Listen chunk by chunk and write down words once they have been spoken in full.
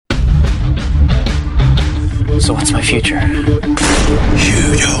So what's my future? You don't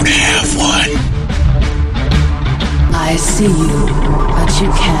have one. I see you, but you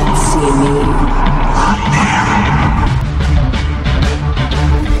can't see me.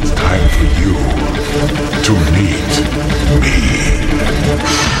 It's time for you to meet me.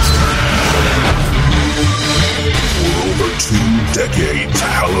 For over 2 decades,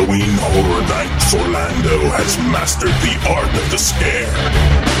 Halloween Horror Nights Orlando has mastered the art of the scare.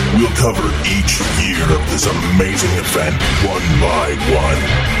 We'll cover each year of this amazing event one by one,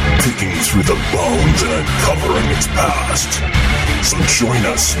 picking through the bones and uncovering its past. So join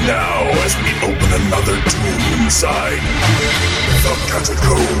us now as we open another tomb inside the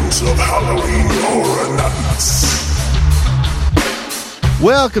Catacombs of Halloween Horror Nights.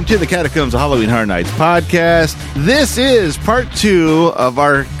 Welcome to the Catacombs of Halloween Horror Nights podcast. This is part 2 of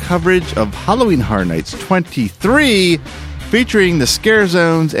our coverage of Halloween Horror Nights 23, featuring the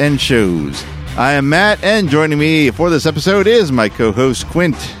Scarezones and shows. I am Matt, and joining me for this episode is my co-host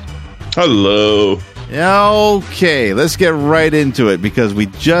Quint. Hello. Okay, let's get right into it, because we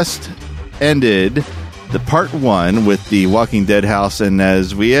just ended the part 1 with the Walking Dead house, and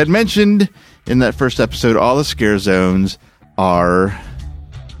as we had mentioned in that first episode, all the Scarezones are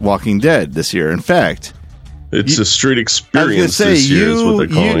Walking Dead this year. In fact, it's a street experience. I was gonna say, this year is what they're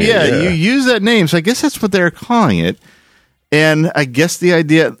calling it. Yeah, you use that name, so I guess that's what they're calling it. And I guess the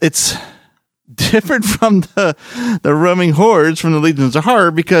idea, it's different from the roaming hordes from the Legions of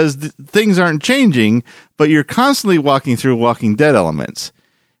Horror, because things aren't changing, but you're constantly walking through Walking Dead elements.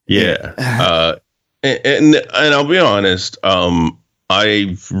 Yeah. And I'll be honest,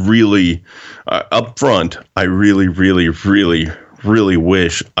 I really, up front, I really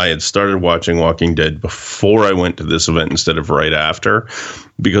wish I had started watching Walking Dead before I went to this event instead of right after,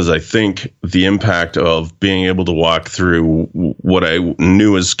 because I think the impact of being able to walk through what I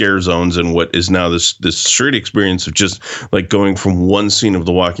knew as Scarezones and what is now this street experience of just like going from one scene of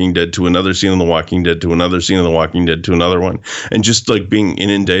The Walking Dead to another scene of The Walking Dead to another scene of The Walking Dead to another one, and just like being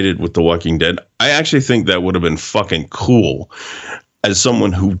inundated with The Walking Dead, I actually think that would have been fucking cool. As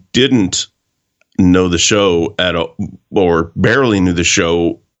someone who didn't know the show at all, or barely knew the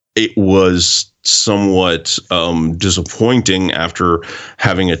show, it was somewhat disappointing after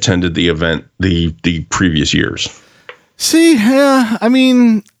having attended the event the previous years. See, I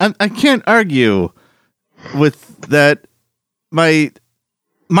mean, I can't argue with that. My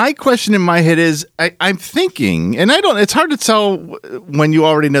question in my head is, I'm thinking, and it's hard to tell when you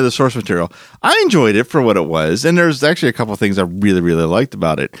already know the source material. I enjoyed it for what it was, and there's actually a couple of things I really, really liked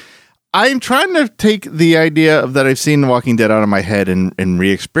about it. I'm trying to take the idea of that I've seen The Walking Dead out of my head and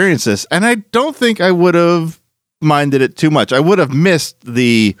re-experience this, and I don't think I would have minded it too much. I would have missed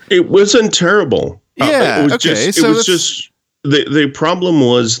the... It wasn't terrible. Yeah, it was just the problem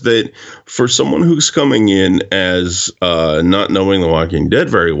was that for someone who's coming in as not knowing The Walking Dead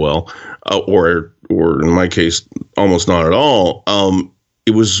very well, or in my case, almost not at all,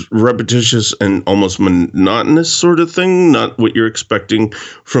 it was repetitious and almost monotonous sort of thing, not what you're expecting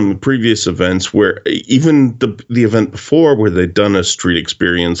from the previous events, where even the event before, where they'd done a street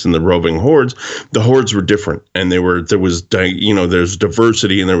experience in the roving hordes, the hordes were different, and there's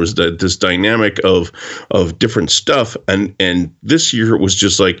diversity, and there was this dynamic of different stuff, and this year it was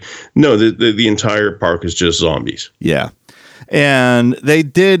just like, no, the entire park is just zombies. Yeah, and they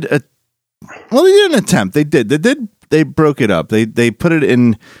did an attempt. They broke it up. They put it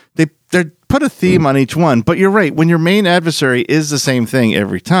in. They put a theme on each one. But you're right. When your main adversary is the same thing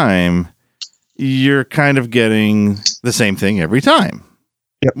every time, you're kind of getting the same thing every time.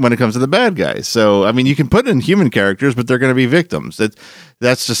 Yep. When it comes to the bad guys. So I mean, you can put in human characters, but they're going to be victims.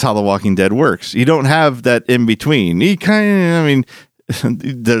 That's just how The Walking Dead works. You don't have that in between. There's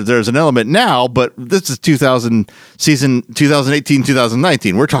an element now, but this is 2018,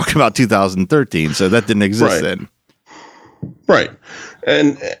 2019. We're talking about 2013, so that didn't exist then. Right.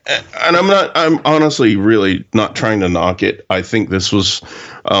 And I'm honestly really not trying to knock it. I think this was,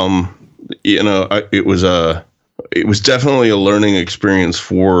 it was definitely a learning experience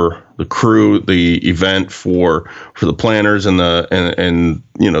for the crew, the event, for the planners and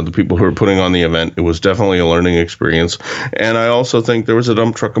the people who are putting on the event. It was definitely a learning experience. And I also think there was a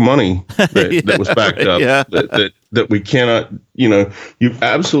dump truck of money that was backed up that we cannot, you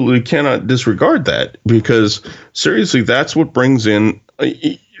absolutely cannot disregard that, because seriously, that's what brings in,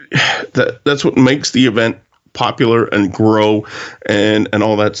 that's what makes the event popular and grow and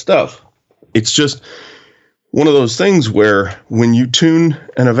all that stuff. It's just one of those things where when you tune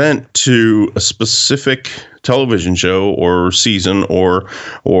an event to a specific television show or season or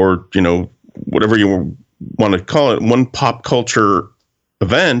whatever you want to call it, one pop culture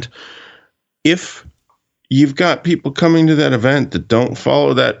event, if you've got people coming to that event that don't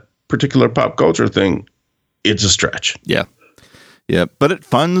follow that particular pop culture thing, it's a stretch. Yeah. Yeah. But it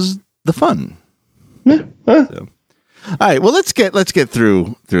funds the fun. Yeah. So. All right. Well, let's get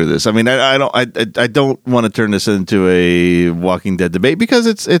through this. I mean, I don't want to turn this into a Walking Dead debate because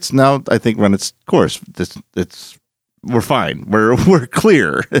it's now, I think, run its course. We're fine. We're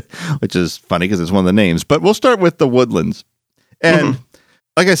clear, which is funny because it's one of the names. But we'll start with the Woodlands. And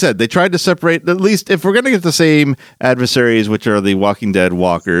like I said, they tried to separate, at least if we're going to get the same adversaries, which are the Walking Dead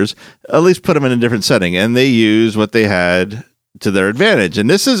walkers, at least put them in a different setting. And they used what they had to their advantage. And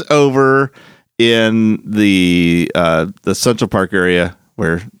this is over in the Central Park area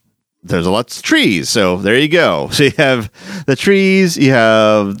where there's lots of trees. So there you go. So you have the trees, you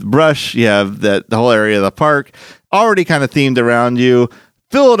have brush, you have the whole area of the park already kind of themed around you.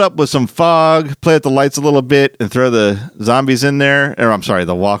 Fill it up with some fog, play with the lights a little bit, and throw the zombies in there. Or I'm sorry,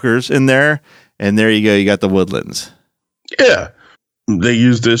 the walkers in there. And there you go. You got the Woodlands. Yeah. They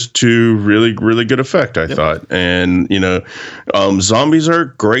used this to really, really good effect, I thought. And, zombies are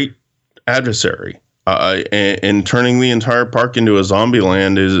a great adversary. And turning the entire park into a zombie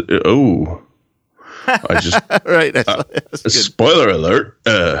land is, I just... right. Spoiler alert.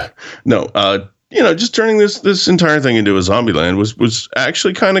 Just turning this entire thing into a zombie land was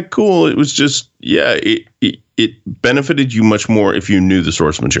actually kind of cool. It was just, it benefited you much more if you knew the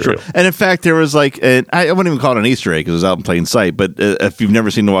source material. Sure. And in fact, there was I wouldn't even call it an Easter egg because it was out in plain sight. But if you've never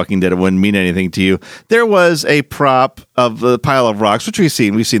seen The Walking Dead, it wouldn't mean anything to you. There was a prop of the pile of rocks, which we've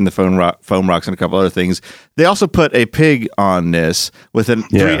seen. We've seen the foam rocks and a couple other things. They also put a pig on this with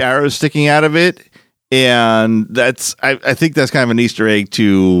 3 arrows sticking out of it. And that's, I think that's kind of an Easter egg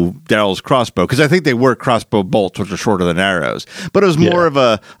to Daryl's crossbow, because I think they were crossbow bolts, which are shorter than arrows. But it was more of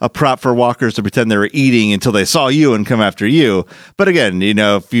a prop for walkers to pretend they were eating until they saw you and come after you. But again,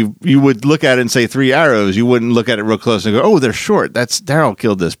 if you would look at it and say 3 arrows, you wouldn't look at it real close and go, oh, they're short. That's Daryl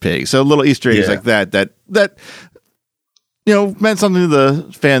killed this pig. So little Easter eggs like that meant something to the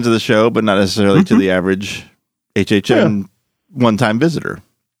fans of the show, but not necessarily to the average HHN one-time visitor.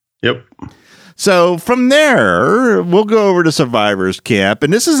 Yep. So from there, we'll go over to Survivor's Camp,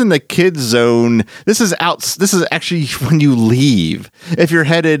 and this is in the kids zone. This is actually when you leave. If you're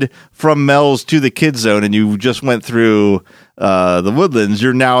headed from Mel's to the kids zone and you just went through the Woodlands,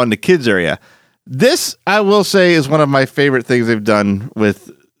 you're now in the kids area. This, I will say, is one of my favorite things they've done with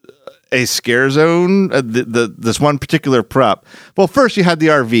a scare zone. This one particular prop. Well, first you had the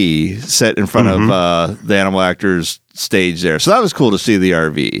RV set in front of the Animal Actors stage there, so that was cool to see the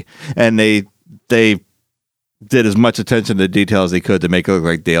RV, and they did as much attention to detail as they could to make it look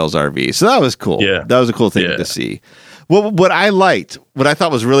like Dale's RV. So that was cool. Yeah. That was a cool thing to see. What I liked, what I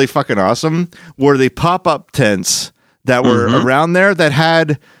thought was really fucking awesome, were the pop-up tents that were around there that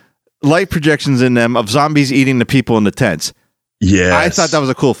had light projections in them of zombies eating the people in the tents. Yeah. I thought that was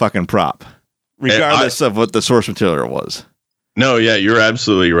a cool fucking prop, regardless of what the source material was. No, yeah, you're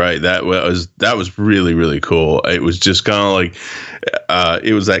absolutely right. That was really, really cool. It was just kind of like,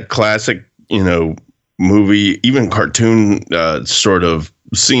 it was that classic, movie, even cartoon sort of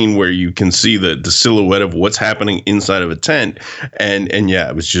scene where you can see the silhouette of what's happening inside of a tent. And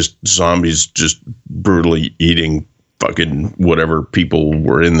it was just zombies just brutally eating fucking whatever people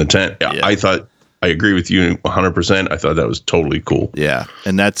were in the tent. Yeah. I agree with you 100%. I thought that was totally cool. Yeah.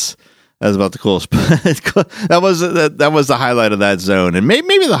 And that's about the coolest. That was the highlight of that zone. And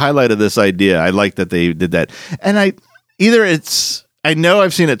maybe the highlight of this idea. I like that they did that. And I know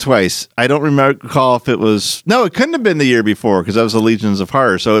I've seen it twice. I don't recall if it was... No, it couldn't have been the year before because that was the Legions of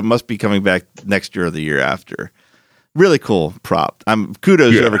Horror, so it must be coming back next year or the year after. Really cool prop.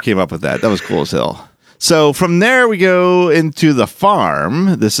 Kudos whoever came up with that. That was cool as hell. So from there, we go into the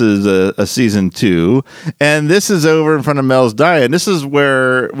farm. This is a season 2, and this is over in front of Mel's Diner. And this is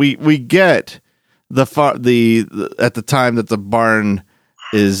where we get at the time that the barn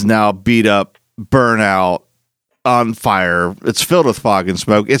is now beat up, burn out, on fire. It's filled with fog and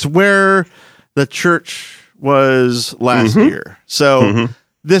smoke. It's where the church was last year. So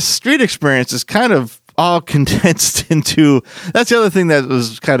this street experience is kind of all condensed into... That's the other thing that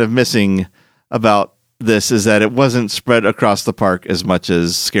was kind of missing about this, is that it wasn't spread across the park as much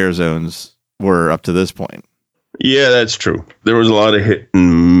as scare zones were up to this point. Yeah, that's true. There was a lot of hit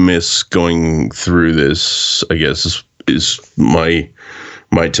and miss going through this, I guess, is my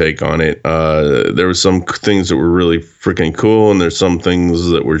take on it. There were some things that were really freaking cool, and there's some things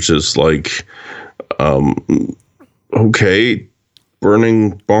that were just like, okay,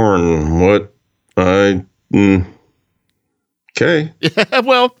 burning barn. What? Okay. Yeah,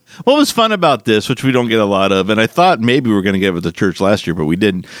 well, what was fun about this, which we don't get a lot of, and I thought maybe we were going to get with the church last year, but we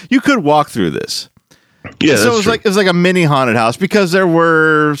didn't. You could walk through this. Yeah, so it was like a mini haunted house, because there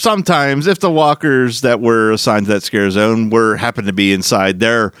were sometimes, if the walkers that were assigned to that scare zone happened to be inside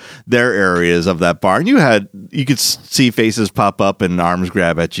their areas of that barn, you could see faces pop up and arms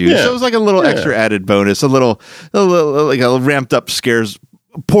grab at you. So it was like a little extra added bonus, a little like a ramped up scares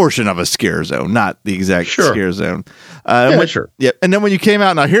portion of a scare zone, not the exact scare zone. Sure. Yeah, and then when you came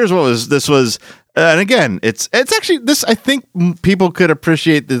out, now here's what this was. And again, it's actually this. I think people could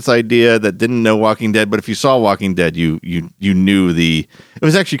appreciate this idea that didn't know Walking Dead, but if you saw Walking Dead, you knew it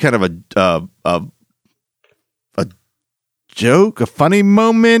was actually kind of a joke, a funny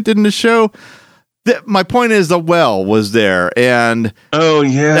moment in the show. My point is, the well was there, and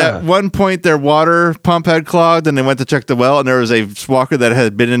at one point their water pump had clogged, and they went to check the well, and there was a walker that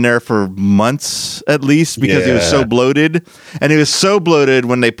had been in there for months at least, because he was so bloated, and he was so bloated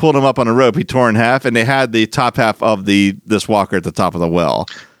when they pulled him up on a rope, he tore in half, and they had the top half of this walker at the top of the well.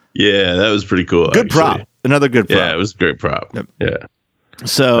 Yeah, that was pretty cool. Good prop, another good prop. Yeah, it was a great prop. Yep. Yeah.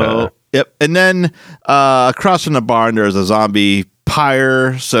 So and then across from the barn there was a zombie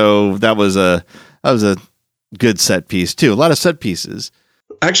pyre, so that was a good set piece too. A lot of set pieces.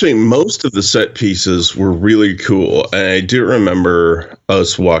 Actually, most of the set pieces were really cool. And I do remember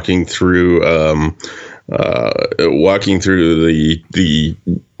us walking through the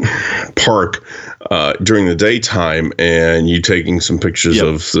park during the daytime, and you taking some pictures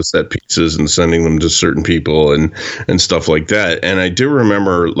of the set pieces and sending them to certain people and stuff like that. And I do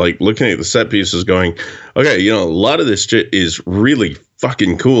remember like looking at the set pieces going, okay, a lot of this shit is really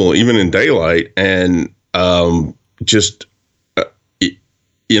fucking cool, even in daylight. And we'll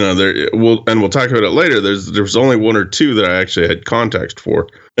talk about it later. There was only one or two that I actually had context for,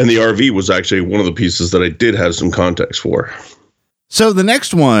 and the RV was actually one of the pieces that I did have some context for. So the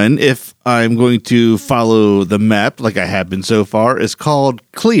next one, if I'm going to follow the map like I have been so far, is called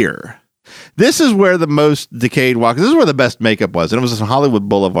Clear. This is where the most decayed walkers, this is where the best makeup was, and it was on Hollywood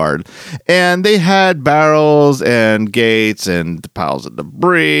Boulevard. And they had barrels and gates and piles of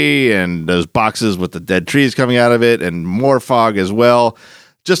debris and those boxes with the dead trees coming out of it and more fog as well.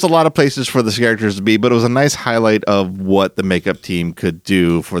 Just a lot of places for the characters to be, but it was a nice highlight of what the makeup team could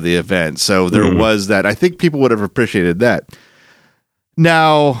do for the event. So there was that. I think people would have appreciated that.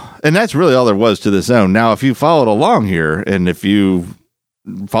 Now, and that's really all there was to the zone. Now, if you followed along here, and if you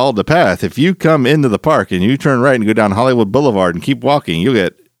followed the path, if you come into the park and you turn right and go down Hollywood Boulevard and keep walking, you'll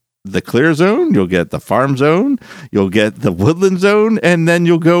get the Clear Zone, you'll get the Farm Zone, you'll get the Woodland Zone, and then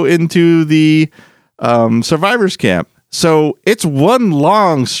you'll go into the Survivors Camp. So it's one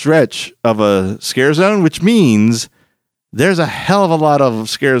long stretch of a scare zone, which means there's a hell of a lot of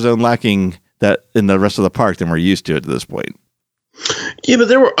scare zone lacking that in the rest of the park than we're used to at this point. Yeah, but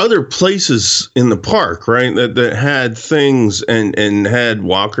there were other places in the park, right, that had things and had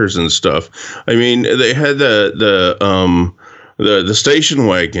walkers and stuff. I mean, they had the station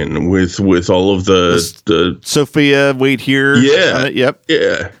wagon with all of the Sophia wait here. Yeah. Yep.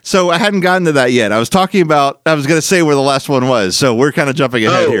 Yeah. So I hadn't gotten to that yet. I was going to say where the last one was. So we're kind of jumping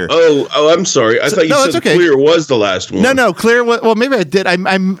ahead here. Oh, I'm sorry. I thought you said Clear was the last one. No, Clear. Well, maybe I did.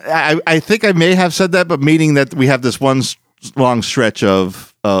 I think I may have said that, but meaning that we have this one long stretch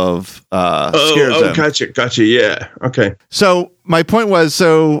of scare zone. Gotcha. Yeah. Okay. So my point was,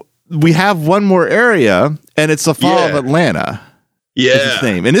 we have one more area, and it's the fall of Atlanta. Yeah. Is its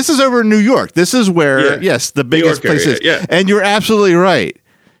name. And this is over in New York. This is where, the biggest place is. Yeah. And you're absolutely right.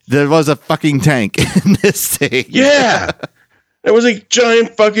 There was a fucking tank in this thing. Yeah. It was a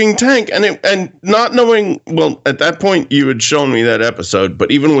giant fucking tank. And not knowing, well, at that point you had shown me that episode,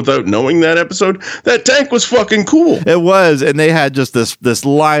 but even without knowing that episode, that tank was fucking cool. It was. And they had just this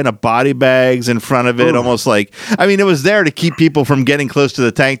line of body bags in front of it, almost like, I mean, it was there to keep people from getting close to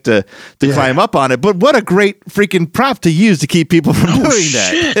the tank to climb up on it. But what a great freaking prop to use to keep people from doing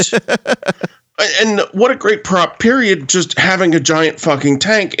that. And what a great prop, period, just having a giant fucking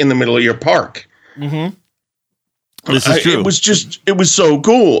tank in the middle of your park. Mm-hmm. This is true. It was so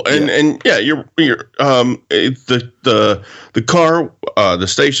cool. And you're the car, the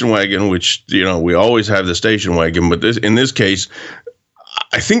station wagon, which, we always have the station wagon, but in this case,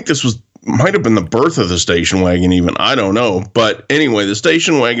 I think this might have been the birth of the station wagon even. I don't know. But anyway, the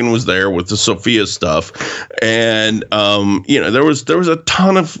station wagon was there with the Sophia stuff. And, there was a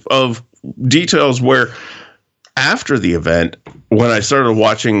ton of details where after the event, when I started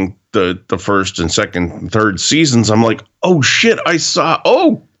watching the first and second and third seasons, I'm like, oh shit,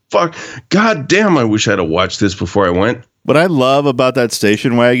 fuck, god damn, I wish I'd have watched this before I went. What I love about that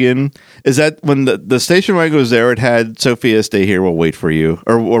station wagon is that when the station wagon was there, it had Sophia, stay here, we'll wait for you,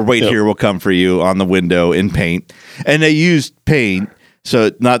 or wait here, we'll come for you on the window in paint. And they used paint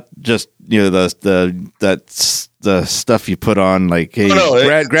So not just the stuff you put on like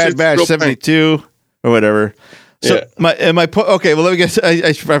grad badge 72 or whatever. So okay, well let me get.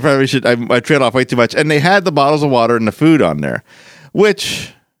 I probably should. I trailed off way too much. And they had the bottles of water and the food on there,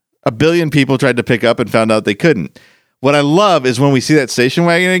 which a billion people tried to pick up and found out they couldn't. What I love is when we see that station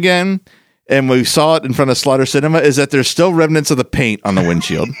wagon again, and we saw it in front of Slaughter Cinema, is that there's still remnants of the paint on the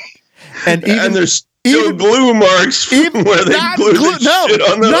windshield, and there's still glue marks where they glued shit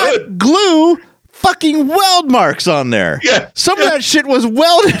on the hood. Glue, fucking weld marks on there. Yeah, some of that shit was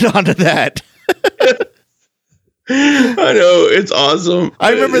welded onto that. I know, it's awesome. I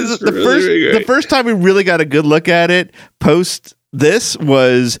remember the first time we really got a good look at it post this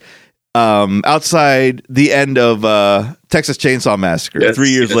was outside the end of Texas Chainsaw Massacre 3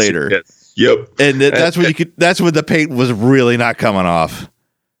 years later. Yes. Yep. And that's when that's when the paint was really not coming off.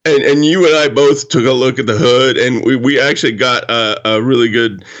 And you and I both took a look at the hood, and we actually got a really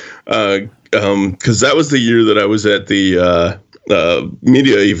good because that was the year that I was at the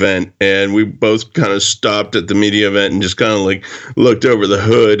media event, and we both kind of stopped at the media event and just kind of like looked over the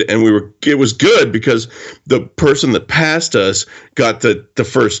hood, and it was good because the person that passed us got the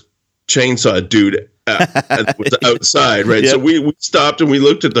first chainsaw dude was outside, right? Yep. So we stopped and we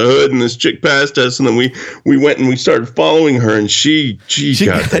looked at the hood, and this chick passed us, and then we went and we started following her, and she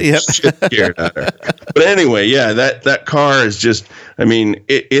got shit scared at her. But anyway, yeah, that car is just, I mean,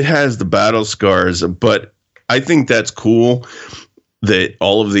 it has the battle scars, but I think that's cool that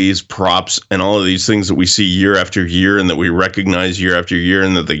all of these props and all of these things that we see year after year and that we recognize year after year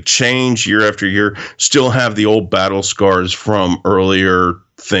and that they change year after year still have the old battle scars from earlier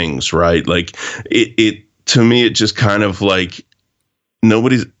things, right? Like it to me, it just kind of like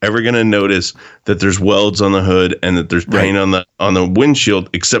nobody's ever going to notice that there's welds on the hood and that there's paint on the windshield,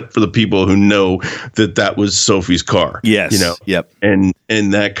 except for the people who know that was Sophie's car. Yes. You know? Yep. And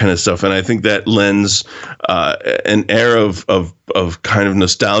that kind of stuff. And I think that lends an air of kind of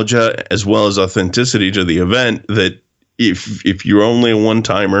nostalgia as well as authenticity to the event that if you're only a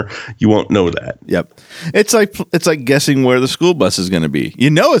one-timer, you won't know that. Yep. It's like guessing where the school bus is going to be. You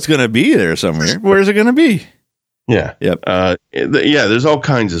know it's going to be there somewhere. Where is it going to be? Yeah. Yep. There's all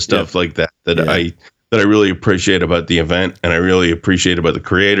kinds of stuff like that I really appreciate about the event, and I really appreciate about the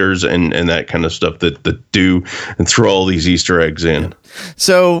creators and that kind of stuff that do and throw all these Easter eggs in. Yeah.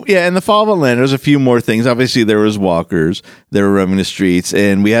 So, in the fall of Atlanta, there's a few more things. Obviously, there was walkers. They were roaming the streets,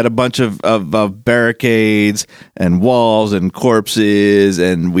 and we had a bunch of barricades and walls and corpses,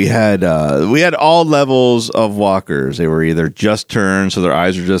 and we had all levels of walkers. They were either just turned, so their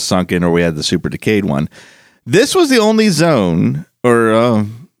eyes were just sunken, or we had the super decayed one. This was the only zone, or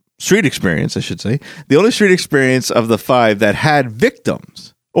street experience, I should say, the only street experience of the 5 that had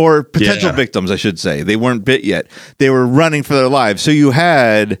victims, or potential victims, I should say. They weren't bit yet. They were running for their lives. So you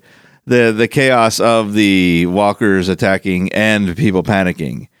had the chaos of the walkers attacking and people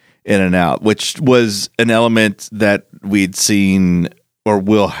panicking in and out, which was an element that we'd seen, or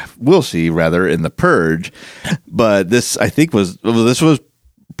will see rather, in the Purge. But this, I think, was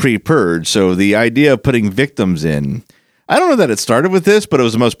pre-Purge. So the idea of putting victims in, I don't know that it started with this, but it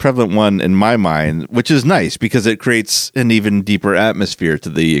was the most prevalent one in my mind, which is nice because it creates an even deeper atmosphere to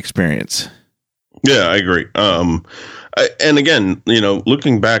the experience. Yeah, I agree. And again,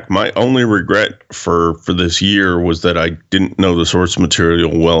 looking back, my only regret for this year was that I didn't know the source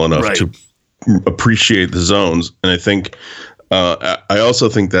material well enough to appreciate the zones. And I think, I also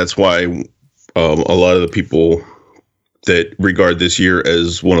think that's why a lot of the people that regard this year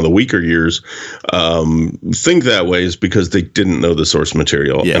as one of the weaker years think that way, is because they didn't know the source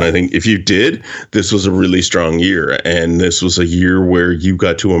material. Yeah. And I think if you did, this was a really strong year. And this was a year where you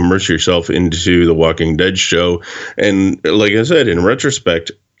got to immerse yourself into the Walking Dead show. And like I said, in retrospect,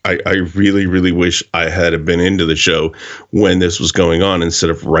 I really, really wish I had been into the show when this was going on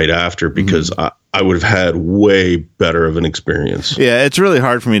instead of right after, because I would have had way better of an experience. Yeah, it's really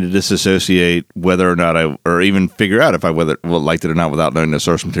hard for me to disassociate whether or not or even figure out if I liked it or not without knowing the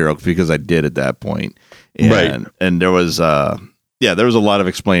source material, because I did at that point. And there was a lot of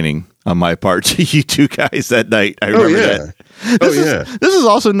explaining on my part to you two guys that night. I remember that. This is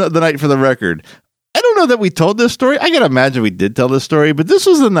also the night, for the record, I don't know that we told this story. I can imagine we did tell this story, but this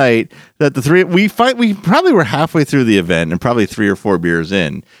was the night that we probably were halfway through the event and probably 3 or 4 beers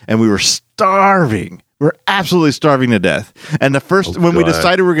in, and we were starving. We're absolutely starving to death. And we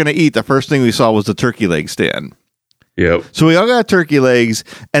decided we were going to eat, the first thing we saw was the turkey leg stand. Yep. So we all got turkey legs,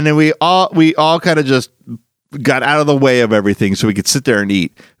 and then we all kind of just got out of the way of everything so we could sit there and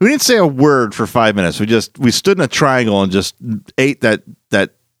eat. We didn't say a word for 5 minutes. We stood in a triangle and just ate that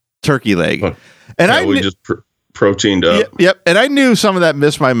turkey leg. And proteined up. Yep. And I knew some of that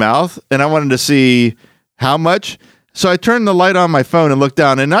missed my mouth, and I wanted to see how much. So I turned the light on my phone and looked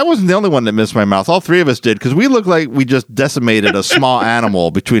down, and I wasn't the only one that missed my mouth. All three of us did, because we looked like we just decimated a small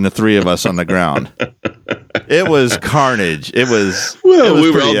animal between the three of us on the ground. It was carnage. It was we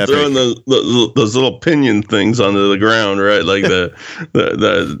pretty were all epic. throwing those little pinion things onto the ground, right? Like the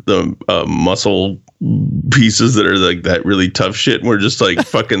muscle pieces that are like that really tough shit. And we're just like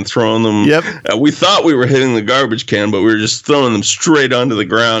fucking throwing them. Yep. We thought we were hitting the garbage can, but we were just throwing them straight onto the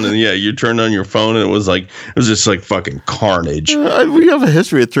ground. And yeah, you turned on your phone and it was just like fucking carnage. We have a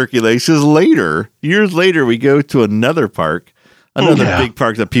history of turkey legs, because years later, we go to another park. Another big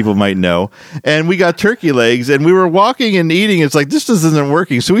park that people might know. And we got turkey legs, and we were walking and eating. It's like, this isn't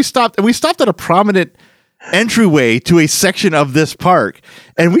working. So we stopped at a prominent entryway to a section of this park.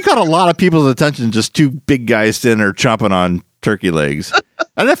 And we got a lot of people's attention, just two big guys standing there chomping on turkey legs.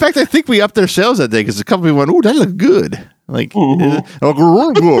 And in fact, I think we upped their sales that day, because a couple people went, "Ooh, that looked good." Like, real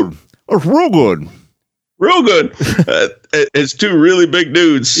good. It's real good. Real good. It's two really big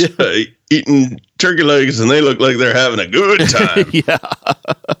dudes eating turkey legs, and they look like they're having a good time.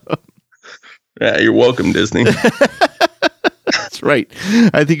 Yeah, you're welcome, Disney. That's right.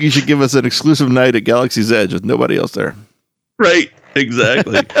 I think you should give us an exclusive night at Galaxy's Edge with nobody else there. Right,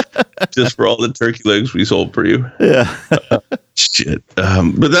 exactly. Just for all the turkey legs we sold for you. Yeah. Shit.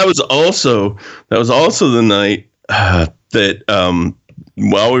 But that was also the night that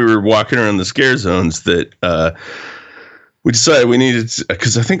while we were walking around the scare zones that we decided we needed,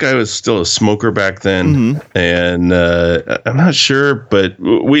 because I think I was still a smoker back then, and I'm not sure, but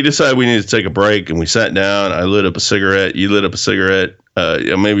we decided we needed to take a break, and we sat down. I lit up a cigarette. You lit up a cigarette.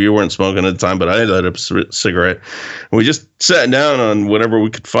 Maybe you weren't smoking at the time, but I lit up a cigarette. And we just sat down on whatever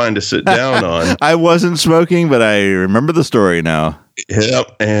we could find to sit down on. I wasn't smoking, but I remember the story now.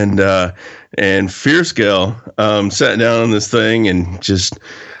 Yep, and Fierce Gal sat down on this thing, and just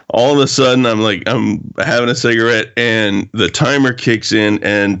all of a sudden I'm having a cigarette, and the timer kicks in,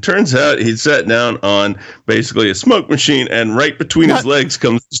 and turns out he'd sat down on basically a smoke machine, and right between his legs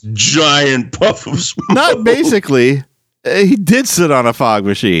comes this giant puff of smoke. Not basically. He did sit on a fog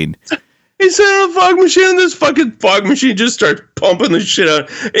machine. He sat on a fog machine, and this fucking fog machine just starts pumping the shit out.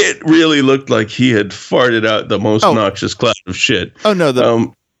 It really looked like he had farted out the most noxious cloud of shit. Oh no,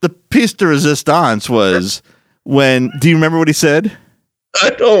 the piece de resistance was when. Do you remember what he said?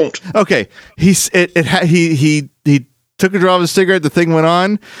 I don't. Okay, he took a draw of his cigarette. The thing went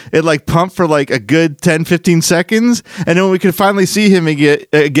on. It like pumped for like a good 10, 15 seconds, and then when we could finally see him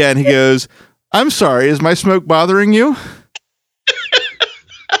again, he goes, "I'm sorry, is my smoke bothering you?"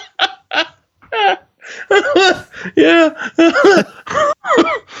 Yeah.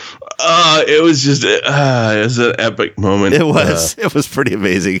 It was just it was an epic moment. It was pretty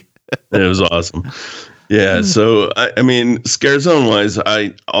amazing. It was awesome. Yeah, so I mean, Scare Zone wise,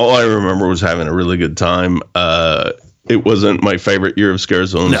 all I remember was having a really good time. It wasn't my favorite year of Scare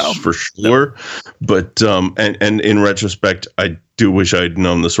Zones for sure, but and in retrospect, I do wish I'd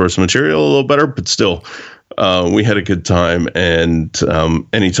known the source material a little better, but still, we had a good time. And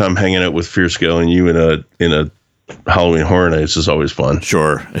anytime hanging out with Fierce Gal and you in a Halloween Horror Nights is always fun.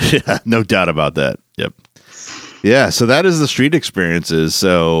 Sure, yeah, no doubt about that. Yep. Yeah, so that is the street experiences.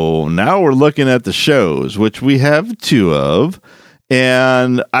 So now we're looking at the shows, which we have two of,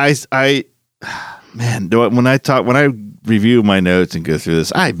 and when I review my notes and go through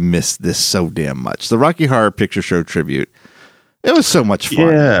this, I missed this so damn much. The Rocky Horror Picture Show tribute. It was so much fun.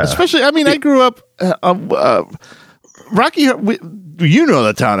 Yeah. Especially, I mean, I grew up Rocky. You know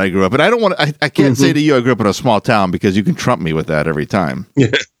the town I grew up in. I can't say to you I grew up in a small town, because you can trump me with that every time.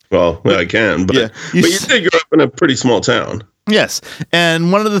 Yeah. Well, I can, but you did grow up in a pretty small town. Yes.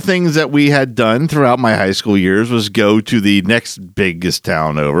 And one of the things that we had done throughout my high school years was go to the next biggest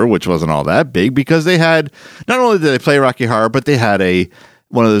town over, which wasn't all that big, because they had, not only did they play Rocky Horror, but they had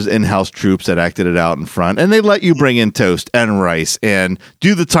one of those in-house troops that acted it out in front, and they let you bring in toast and rice and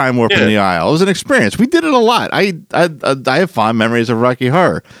do the time warp in the aisle. It was an experience. We did it a lot. I have fond memories of Rocky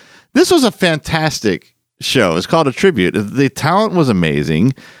Horror. This was a fantastic show. It's called a tribute. The talent was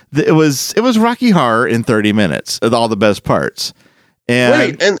amazing. It was Rocky Horror in 30 minutes with all the best parts.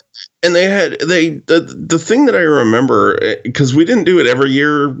 And right. And the thing that I remember, because we didn't do it every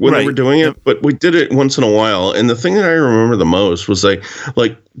year when they were doing it, but we did it once in a while. And the thing that I remember the most was like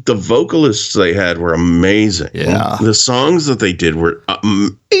the vocalists they had were amazing. Yeah. The songs that they did were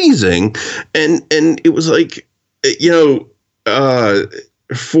amazing. And it was like,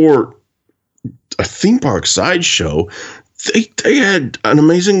 for a theme park sideshow, they had an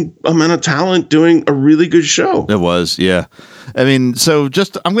amazing amount of talent doing a really good show. It was, yeah. I mean, so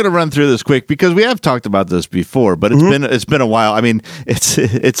just I'm going to run through this quick because we have talked about this before, but it's been a while. I mean,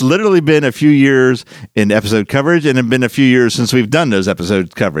 it's literally been a few years in episode coverage, and it's been a few years since we've done those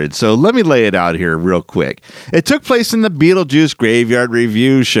episode coverage. So let me lay it out here real quick. It took place in the Beetlejuice Graveyard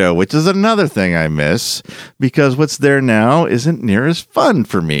Review show, which is another thing I miss because what's there now isn't near as fun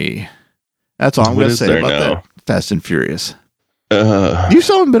for me. That's all I'm going to say about that. Fast and Furious. You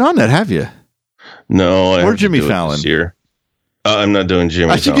still haven't been on that, have you? No, or Jimmy Fallon this year. I'm not doing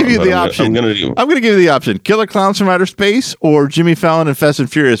Jimmy. I should give you the option. I'm going to give you the option: Killer Clowns from Outer Space or Jimmy Fallon and Fast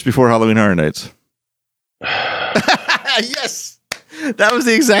and Furious before Halloween Horror Nights. Yes, that was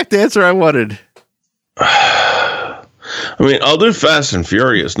the exact answer I wanted. I mean, I'll do Fast and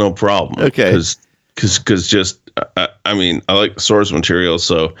Furious, no problem. Okay, because just I mean, I like the source material,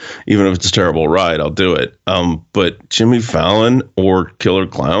 so even if it's a terrible ride, I'll do it. But Jimmy Fallon or Killer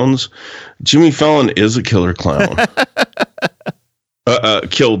Clowns, Jimmy Fallon is a killer clown,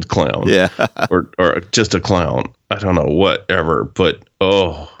 killed clown, yeah, or just a clown. I don't know, whatever. But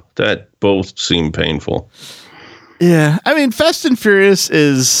that both seem painful. Yeah, I mean, Fast and Furious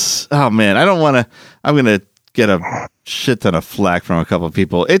is. Oh man, I don't want to. I'm gonna get a shit ton of flack from a couple of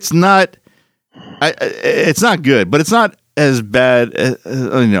people. It's not. It's not good, but it's not as bad.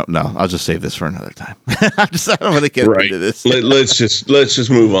 No, I'll just save this for another time. I don't want to get into this. Let's just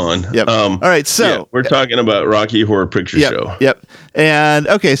move on. Yep. All right. So we're talking about Rocky Horror Picture Show. Yep. And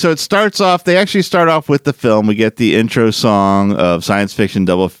okay, so it starts off. They actually start off with the film. We get the intro song of science fiction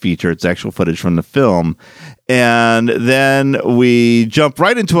double feature. It's actual footage from the film, and then we jump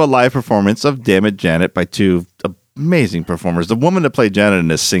right into a live performance of "Damn It, Janet" by two amazing performers. The woman that played Janet in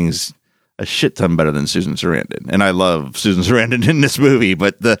this sings a shit ton better than Susan Sarandon, and I love Susan Sarandon in this movie.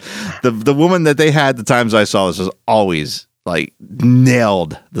 But the woman that they had the times I saw this was always like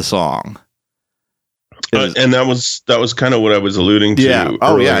nailed the song. And that was kind of what I was alluding to. Yeah.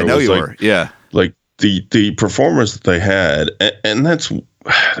 Oh yeah, I know you were. Yeah. Like the performers that they had, and that's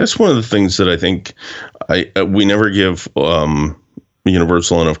one of the things that I think we never give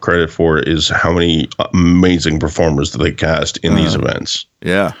Universal enough credit for is how many amazing performers that they cast in these events.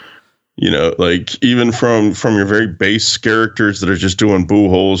 Yeah. You know, like even from your very base characters that are just doing boo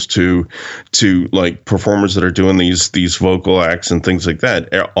holes to like performers that are doing these vocal acts and things like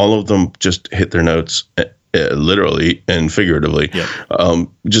that. All of them just hit their notes, literally and figuratively. Yep.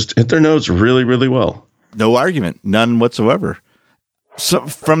 Just hit their notes really, really well. No argument, none whatsoever. So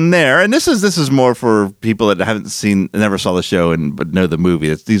from there, and this is more for people that never saw the show but know the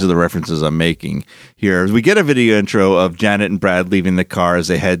movie. These are the references I'm making here. We get a video intro of Janet and Brad leaving the car as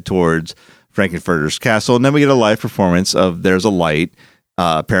they head towards Frankenfurter's castle, and then we get a live performance of "There's a Light,"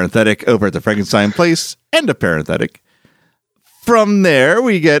 parenthetic over at the Frankenstein place, end of parenthetic. From there,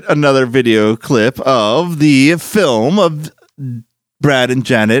 we get another video clip of the film of Brad and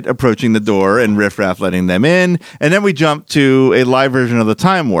Janet approaching the door and Riff Raff letting them in. And then we jump to a live version of the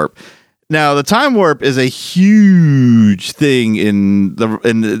Time Warp. Now, the Time Warp is a huge thing in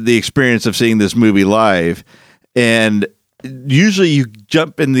the experience of seeing this movie live. And usually you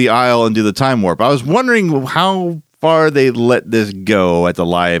jump in the aisle and do the Time Warp. I was wondering how far they let this go at the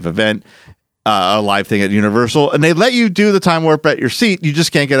live event. A live thing at Universal, and they let you do the Time Warp at your seat. You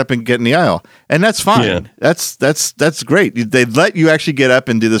just can't get up and get in the aisle, and that's fine. Yeah. That's great. They let you actually get up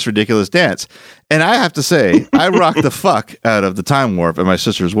and do this ridiculous dance. And I have to say, I rocked the fuck out of the Time Warp at my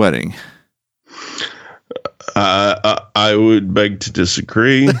sister's wedding. I would beg to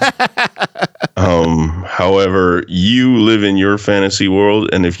disagree. However, you live in your fantasy world,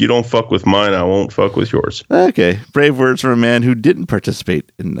 and if you don't fuck with mine, I won't fuck with yours. Okay, brave words from a man who didn't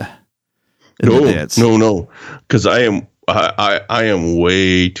participate in the. No, because I am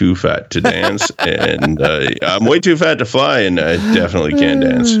way too fat to dance, and I'm way too fat to fly, and I definitely can't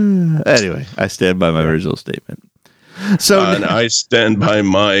dance. Anyway, I stand by my original statement. So and I stand by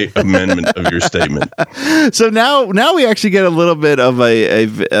my amendment of your statement. So now we actually get a little bit of a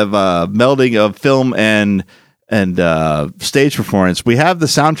melding of film and stage performance. We have the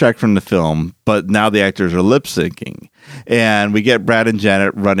soundtrack from the film, but now the actors are lip syncing. And we get Brad and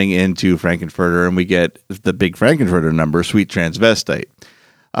Janet running into Frankenfurter, and we get the big Frankenfurter number, Sweet Transvestite.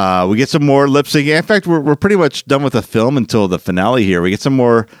 We get some more lip syncing. In fact, we're pretty much done with the film until the finale here. We get some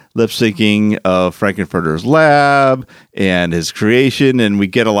more lip syncing of Frankenfurter's lab and his creation, and we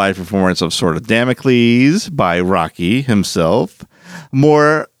get a live performance of Sword of Damocles by Rocky himself.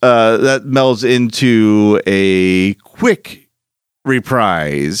 More that melds into a quick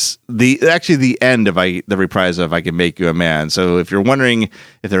reprise, the end of the reprise of "I Can Make You a Man." So if you're wondering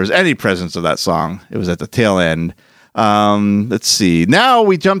if there was any presence of that song, it was at the tail end. Let's see. Now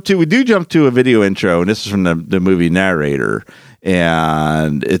we jump to a video intro, and this is from the movie narrator.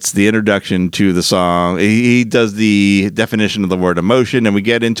 And it's the introduction to the song. He does the definition of the word emotion, and we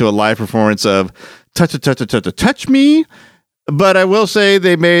get into a live performance of touch me. But I will say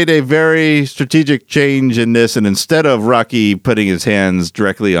they made a very strategic change in this, and instead of Rocky putting his hands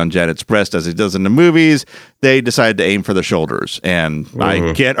directly on Janet's breast as he does in the movies, they decided to aim for the shoulders. And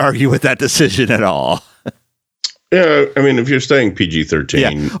I can't argue with that decision at all. Yeah, I mean, if you're staying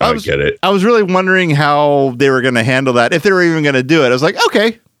PG-13, I get it. I was really wondering how they were going to handle that, if they were even going to do it. I was like,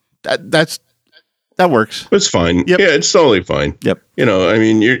 okay, that works. It's fine. Yep. Yeah, it's totally fine. Yep. I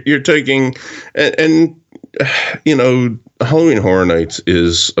mean, you're taking, and Halloween Horror Nights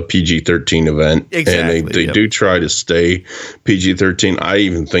is a PG-13 event. Exactly. And they do try to stay PG-13. I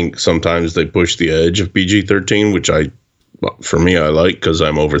even think sometimes they push the edge of PG-13, which for me, I like because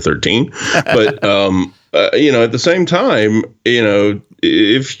I'm over 13. But, at the same time,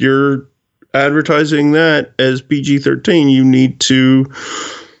 if you're advertising that as PG-13, you need to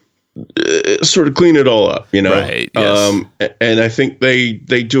sort of clean it all up, Right, yes. And I think they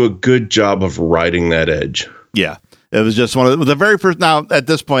do a good job of riding that edge. Yeah. It was just one of the very first. Now, at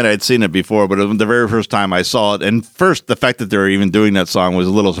this point, I'd seen it before, but it was the very first time I saw it. And first, the fact that they were even doing that song was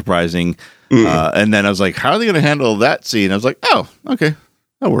a little surprising. And then I was like, how are they going to handle that scene? I was like, oh, okay.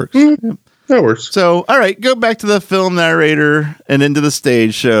 That works. Yeah. That works. So, all right, go back to the film narrator and into the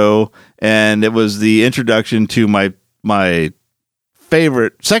stage show. And it was the introduction to my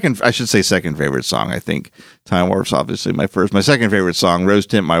second favorite song, I think. Time Warp's obviously my second favorite song, Rose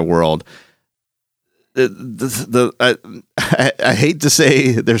Tint My World. I hate to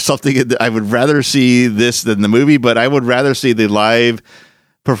say there's something I would rather see this than the movie, but I would rather see the live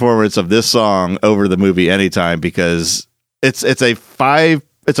performance of this song over the movie anytime, because it's a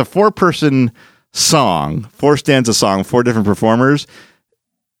 4-person song, 4-stanza song, 4 different performers.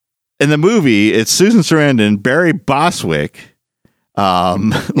 In the movie, it's Susan Sarandon, Barry Bostwick,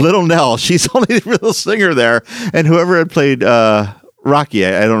 Little Nell. She's only the real singer there, and whoever had played Rocky,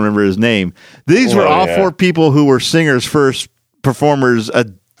 I don't remember his name. These were all 4 people who were singers first, performers a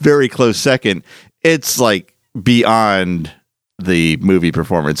very close second. It's like beyond the movie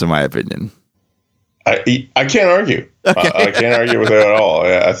performance, in my opinion. I can't argue. Okay. I can't argue with it at all.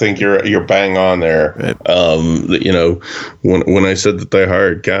 I think you're bang on there. Right. When I said that they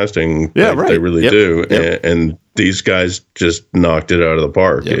hired casting, they really do, and these guys just knocked it out of the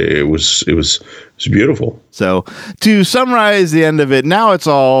park. Yep. It was beautiful. So to summarize the end of it, now it's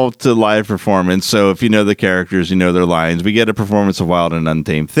all to live performance. So if you know the characters, you know their lines. We get a performance of Wild and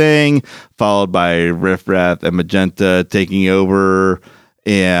Untamed Thing, followed by Riff Raff and Magenta taking over.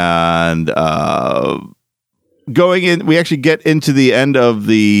 And going in, we actually get into the end of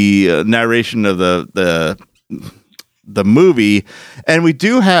the narration of the movie, and we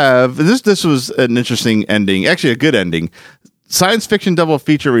do have this was an interesting ending, actually a good ending. Science Fiction Double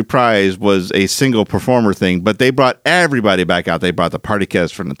Feature Reprise was a single performer thing, but they brought everybody back out. They brought the Party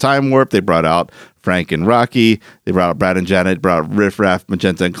Cast from the Time Warp. They brought out Frank and Rocky. They brought out Brad and Janet, brought out Riff Raff,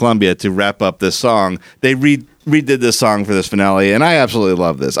 Magenta, and Columbia to wrap up this song. They redid this song for this finale, and I absolutely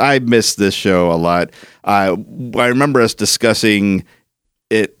love this. I miss this show a lot. I remember us discussing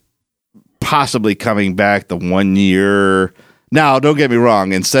it possibly coming back the 1 year. Now, don't get me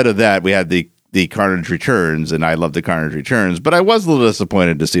wrong. Instead of that, we had the Carnage Returns, and I love the Carnage Returns, but I was a little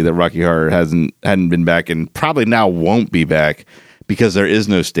disappointed to see that Rocky Horror hadn't been back, and probably now won't be back, because there is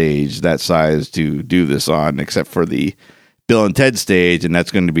no stage that size to do this on, except for the Bill and Ted stage, and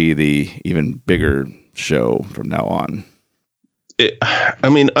that's going to be the even bigger show from now on.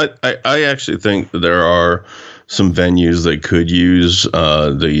 I actually think that there are some venues they could use.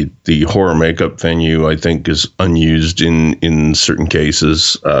 The horror makeup venue, I think, is unused in certain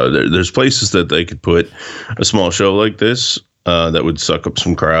cases. There's places that they could put a small show like this that would suck up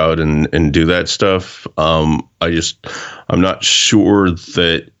some crowd and do that stuff. I'm not sure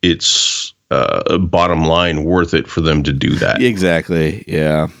that it's bottom line worth it for them to do that. Exactly.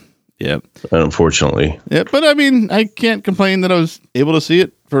 Yeah. Yep. Unfortunately. Yeah, but I mean, I can't complain that I was able to see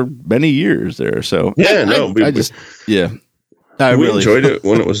it for many years there. So we really enjoyed it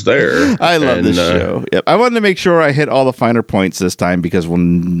when it was there. I love this show. Yep. I wanted to make sure I hit all the finer points this time, because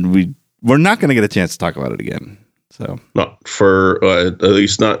when we're not going to get a chance to talk about it again. So not for at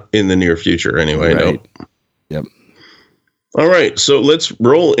least not in the near future anyway. Right. No. Yep. All right, so let's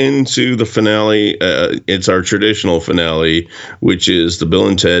roll into the finale. It's our traditional finale, which is the Bill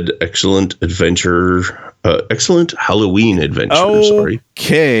and Ted Excellent Halloween Adventure. Sorry.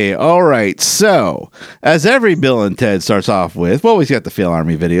 Okay, all right. So, as every Bill and Ted starts off with, well, we got the Fail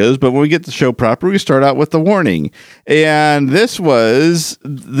Army videos, but when we get the show proper, we start out with the warning. And this was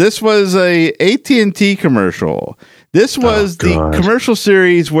a AT&T commercial. This was the commercial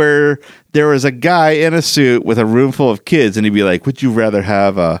series where there was a guy in a suit with a room full of kids, and he'd be like, would you rather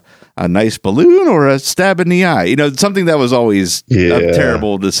have a nice balloon or a stab in the eye? You know, something that was always a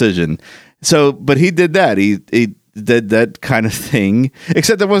terrible decision. So, but he did that. He did that kind of thing,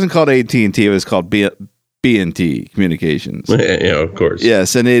 except it wasn't called AT&T. It was called B&T Communications. Yeah, of course.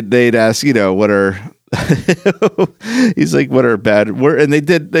 Yes, and they'd ask, you know, what are he's like, what are bad? And they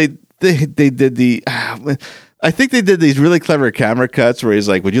did the. I think they did these really clever camera cuts where he's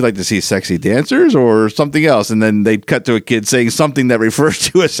like, would you like to see sexy dancers or something else? And then they'd cut to a kid saying something that refers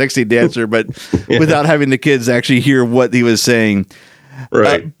to a sexy dancer, but without having the kids actually hear what he was saying.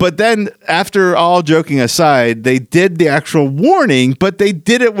 Right. But then after all joking aside, they did the actual warning, but they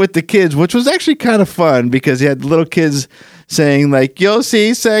did it with the kids, which was actually kind of fun because you had little kids saying like, you'll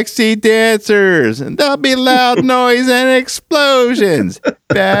see sexy dancers and there'll be loud noise and explosions,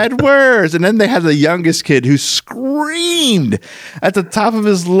 bad words. And then they had the youngest kid who screamed at the top of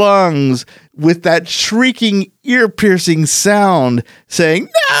his lungs with that shrieking, ear-piercing sound saying,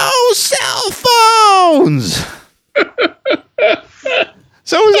 no cell phones.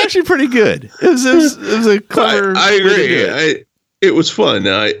 So it was actually pretty good. It was a clever. I agree. It was fun.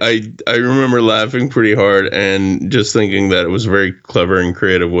 I remember laughing pretty hard and just thinking that it was a very clever and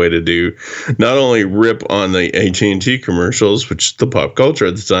creative way to do not only rip on the AT&T commercials, which is the pop culture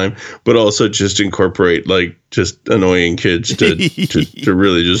at the time, but also just incorporate like just annoying kids to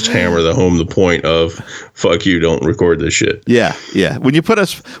really just hammer the point of fuck you, don't record this shit. Yeah. When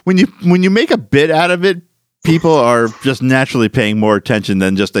you make a bit out of it, people are just naturally paying more attention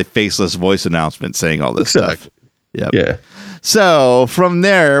than just a faceless voice announcement saying all this stuff. Yep. Yeah. So from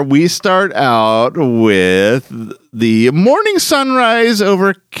there, we start out with the morning sunrise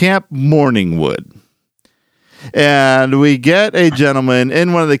over Camp Morningwood. And we get a gentleman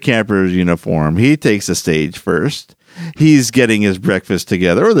in one of the campers' uniform. He takes the stage first. He's getting his breakfast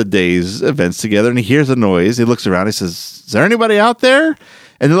together or the day's events together, and he hears a noise. He looks around. He says, is there anybody out there?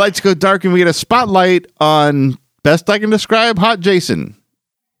 And the lights go dark, and we get a spotlight on, best I can describe, Hot Jason.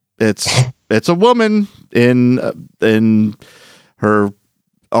 It's a woman in her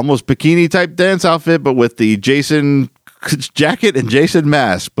almost bikini type dance outfit, but with the Jason jacket and Jason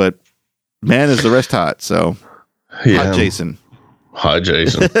mask. But man, is the rest hot. So Hot Jason. Hot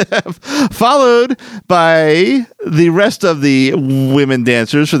Jason. Followed by the rest of the women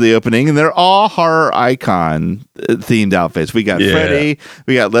dancers for the opening, and they're all horror icon themed outfits. We got Freddy,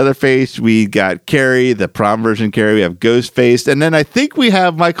 we got Leatherface, we got Carrie, the prom version Carrie, we have Ghostface, and then I think we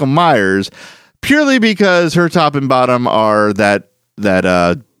have Michael Myers, purely because her top and bottom are that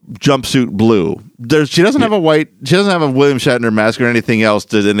jumpsuit blue. She doesn't have a William Shatner mask or anything else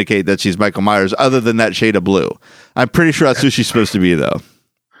to indicate that she's Michael Myers other than that shade of blue. I'm pretty sure that's who she's supposed to be, though.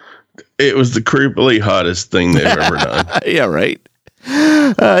 It was the creepily hottest thing they've ever done. Yeah, right.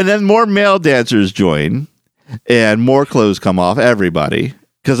 And then more male dancers join and more clothes come off everybody.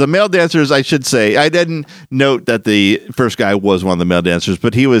 Because the male dancers, I should say, I didn't note that the first guy was one of the male dancers,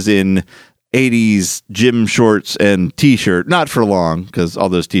 but he was in 80s gym shorts and t-shirt, not for long because all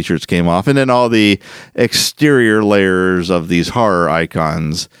those t-shirts came off, and then all the exterior layers of these horror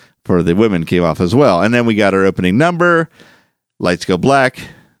icons for the women came off as well. And then we got our opening number, lights go black,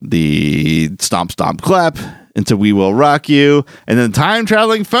 the stomp stomp clap into We Will Rock You, and then time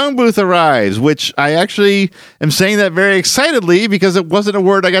traveling phone booth arrives, which I actually am saying that very excitedly because it wasn't a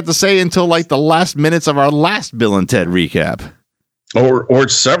word I got to say until like the last minutes of our last Bill and Ted recap. Or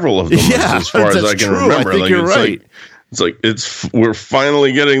several of them, as far as I can remember. I think you're right. We're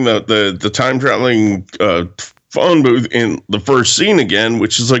finally getting the time traveling phone booth in the first scene again,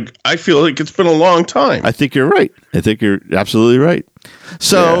 which is like, I feel like it's been a long time. I think you're right. I think you're absolutely right.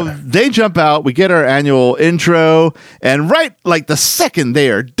 So they jump out. We get our annual intro, and right like the second they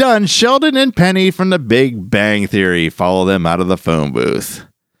are done, Sheldon and Penny from The Big Bang Theory follow them out of the phone booth.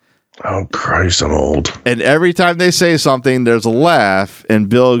 Oh, Christ, I'm old. And every time they say something, there's a laugh, and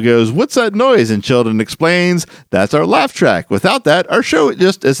Bill goes, what's that noise? And Sheldon explains, that's our laugh track. Without that, our show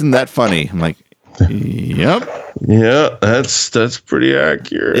just isn't that funny. I'm like, yep. Yeah, that's pretty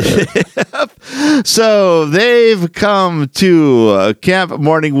accurate. So they've come to Camp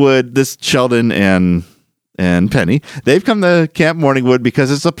Morningwood, this Sheldon and and Penny, they've come to Camp Morningwood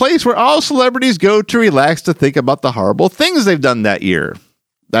because it's a place where all celebrities go to relax to think about the horrible things they've done that year.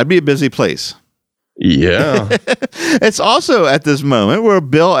 That'd be a busy place. Yeah. It's also at this moment where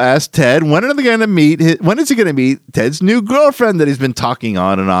Bill asks Ted when is he going to meet Ted's new girlfriend that he's been talking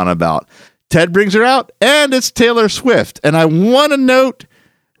on and on about. Ted brings her out, and it's Taylor Swift. And I want to note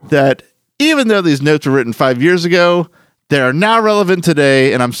that even though these notes were written 5 years ago, they are now relevant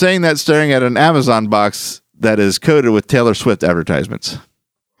today, and I'm saying that staring at an Amazon box that is coated with Taylor Swift advertisements.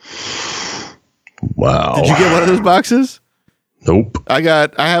 Wow. Did you get one of those boxes? Nope. I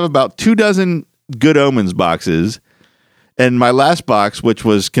have about 24 Good Omens boxes, and my last box, which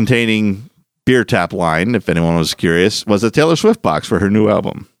was containing Beer Tap Line, if anyone was curious, was a Taylor Swift box for her new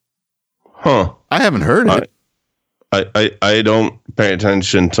album. Huh. I haven't heard it. I don't pay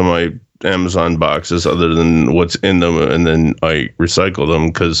attention to my Amazon boxes other than what's in them, and then I recycle them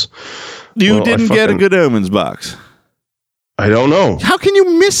because you didn't get a Good Omens box. I don't know. How can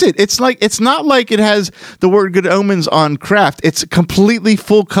you miss it? It's not like it has the word Good Omens on craft. It's completely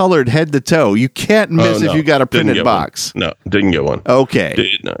full colored head to toe. You can't miss if you got a printed box. No, didn't get one. Okay.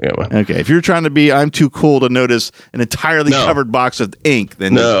 Did not get one. Okay. If you're trying to be, I'm too cool to notice an entirely covered box of ink,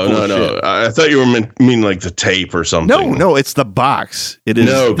 then no. I thought you were mean like the tape or something. No, it's the box. It is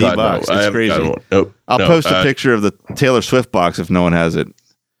the box. No. It's crazy. Nope. I'll post a picture of the Taylor Swift box if no one has it.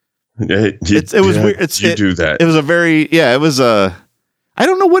 It was weird. Do that. It was I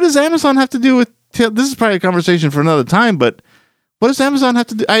don't know, what does Amazon have to do with this is probably a conversation for another time, but what does Amazon have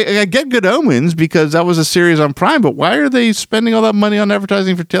to do? I get Good Omens because that was a series on Prime, but why are they spending all that money on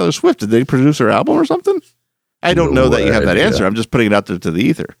advertising for Taylor Swift? Did they produce her album or something? I don't know that you have that answer. I'm just putting it out there to the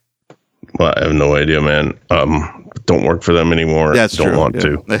ether. Well, I have no idea, man. Don't work for them anymore. That's don't true. want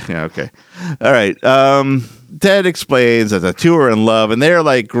to. Yeah, okay. All right. Ted explains that the two are in love, and they're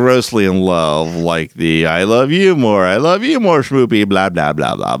like grossly in love, like the I love you more, schmoopy, blah, blah,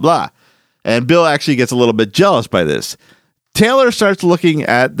 blah, blah, blah. And Bill actually gets a little bit jealous by this. Taylor starts looking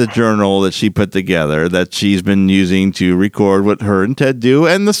at the journal that she put together that she's been using to record what her and Ted do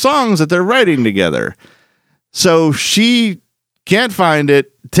and the songs that they're writing together. So she can't find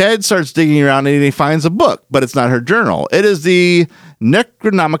it. Ted starts digging around and he finds a book, but it's not her journal. It is the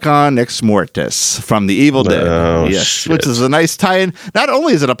Necronomicon Ex Mortis from The Evil Dead. Oh, yes, shit. Which is a nice tie-in. Not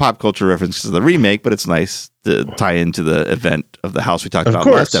only is it a pop culture reference to the remake, but it's nice to tie into the event of the house we talked about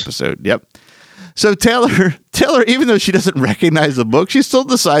last episode. Yep. So Taylor, even though she doesn't recognize the book, she still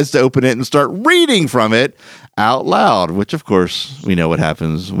decides to open it and start reading from it out loud, which, of course, we know what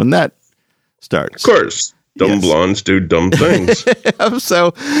happens when that starts. Of course. Dumb blondes do dumb things.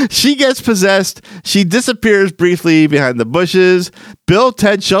 So she gets possessed. She disappears briefly behind the bushes. Bill,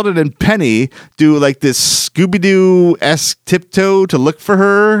 Ted, Sheldon, and Penny do like this Scooby-Doo-esque tiptoe to look for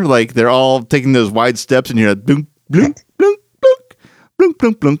her. Like they're all taking those wide steps and you're like, blunk, blunk, blunk, blunk, blunk,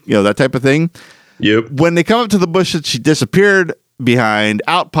 blunk, blunk, that type of thing. Yep. When they come up to the bush that she disappeared behind,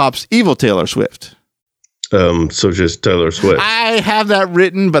 out pops evil Taylor Swift. So just Taylor Swift. I have that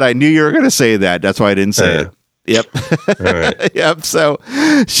written, but I knew you were going to say that. That's why I didn't say it. Yep. All right. Yep. So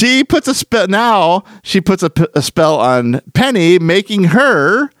she puts a spell. Now she puts a spell on Penny, making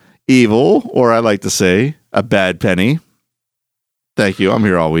her evil, or I like to say a bad Penny. Thank you. I'm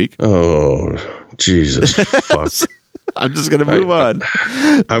here all week. Oh, Jesus. Fuck. I'm just going to move on.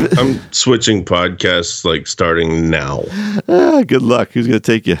 I'm switching podcasts like starting now. Good luck. Who's going to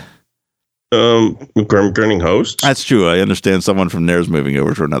take you? Returning hosts. That's true. I understand someone from there's moving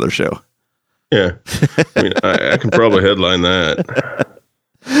over to another show. Yeah. I mean, I can probably headline that.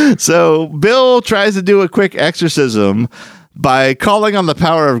 So Bill tries to do a quick exorcism by calling on the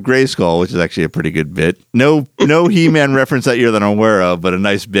power of Grayskull, which is actually a pretty good bit. No He-Man reference that year that I'm aware of, but a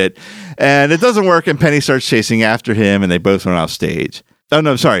nice bit. And it doesn't work, and Penny starts chasing after him, and they both run off stage. Oh,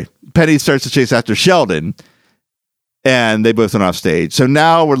 no, sorry. Penny starts to chase after Sheldon, and they both went off stage. So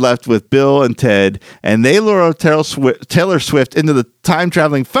now we're left with Bill and Ted, and they lure Taylor Swift into the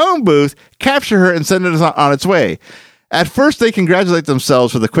time-traveling phone booth, capture her, and send it on its way. At first, they congratulate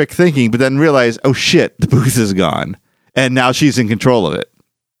themselves for the quick thinking, but then realize, oh shit, the booth is gone. And now she's in control of it,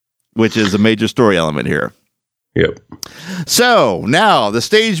 which is a major story element here. Yep. So now the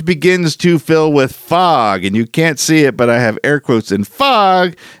stage begins to fill with fog, and you can't see it, but I have air quotes in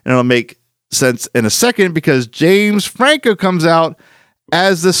fog, and it'll make sense in a second because James Franco comes out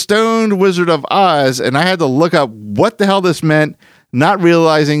as the Stoned Wizard of Oz, and I had to look up what the hell this meant, not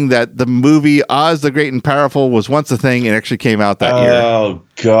realizing that the movie Oz the Great and Powerful was once a thing and actually came out that year. Oh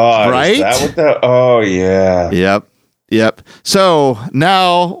God. Right? Is that what that? Oh yeah. Yep. So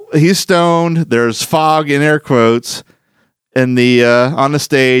now he's stoned. There's fog in air quotes. in the on the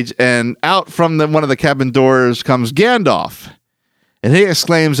stage, and out from one of the cabin doors comes Gandalf, and he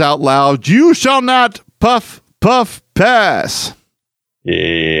exclaims out loud, "You shall not puff, puff, pass."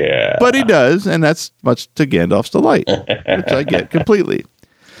 Yeah. But he does, and that's much to Gandalf's delight, which I get completely.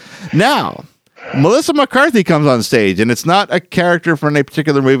 Now, Melissa McCarthy comes on stage, and it's not a character from a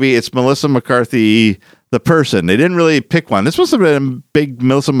particular movie. It's Melissa McCarthy, the person. They didn't really pick one. This must have been a big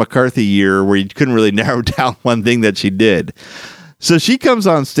Melissa McCarthy year where you couldn't really narrow down one thing that she did. So she comes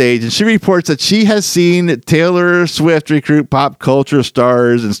on stage and she reports that she has seen Taylor Swift recruit pop culture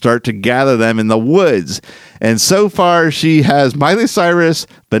stars and start to gather them in the woods. And so far, she has Miley Cyrus,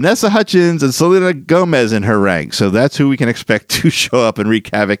 Vanessa Hudgens, and Selena Gomez in her ranks. So that's who we can expect to show up and wreak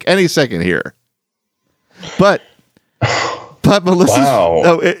havoc any second here. But Melissa,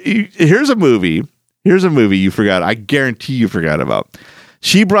 wow. Here's a movie you forgot. I guarantee you forgot about.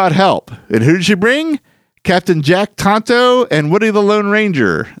 She brought help. And who did she bring? Captain Jack Tonto and Woody the Lone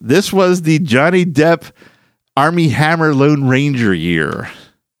Ranger. This was the Johnny Depp Army Hammer Lone Ranger year.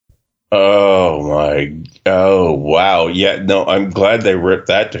 Oh, wow. Yeah, no, I'm glad they ripped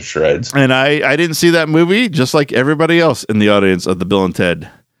that to shreds. And I didn't see that movie, just like everybody else in the audience of the Bill and Ted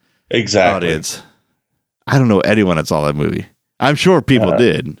audience. I don't know anyone that saw that movie. I'm sure people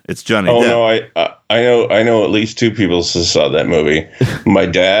did. It's Johnny Depp. No, I know at least two people who saw that movie. My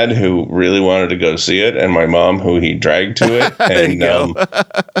dad, who really wanted to go see it, and my mom, who he dragged to it.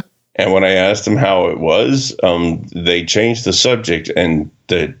 And when I asked them how it was, they changed the subject and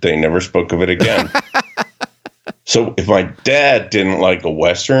they never spoke of it again. So if my dad didn't like a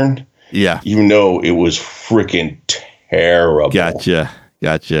Western, you know it was freaking terrible. Gotcha.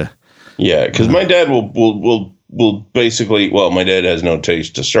 Yeah, because my dad will basically, well, my dad has no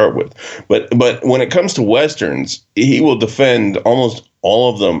taste to start with, but when it comes to Westerns, he will defend almost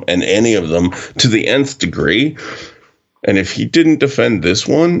all of them and any of them to the nth degree. And if he didn't defend this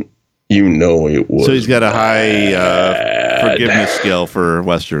one, you know it was. So he's got a high forgiveness scale for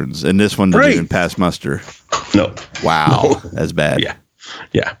Westerns, and this one didn't even pass muster. No. Wow, no. That's bad.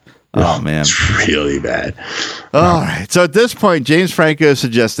 Yeah. Oh, man. It's really bad. All right. So at this point, James Franco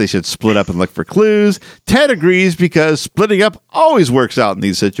suggests they should split up and look for clues. Ted agrees because splitting up always works out in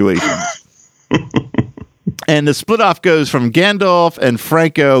these situations. And the split off goes from Gandalf and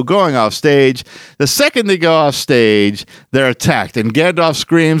Franco going off stage. The second they go off stage, they're attacked, and Gandalf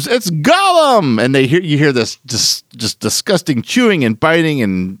screams, "It's Gollum!" And you hear this just disgusting chewing and biting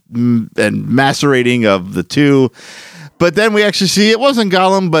and macerating of the two. But then we actually see it wasn't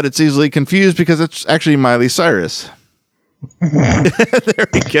Gollum, but it's easily confused because it's actually Miley Cyrus. There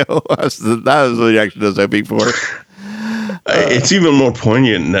we go. That was what he actually was hoping for. It's even more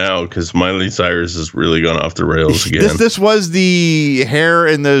poignant now because Miley Cyrus has really gone off the rails again. This was the hair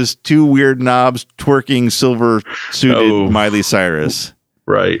in those two weird knobs twerking silver suited Miley Cyrus.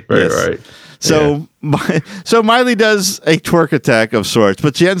 Right. So, so Miley does a twerk attack of sorts,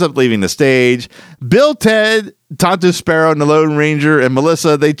 but she ends up leaving the stage. Bill, Ted, Tonto Sparrow, and the Lone Ranger, and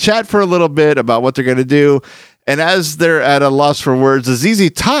Melissa, they chat for a little bit about what they're going to do. And as they're at a loss for words, the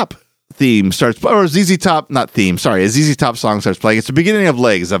ZZ Top theme starts, or ZZ Top, not theme, sorry, a ZZ Top song starts playing. It's the beginning of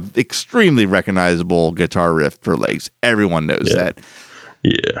Legs, an extremely recognizable guitar riff for Legs. Everyone knows that.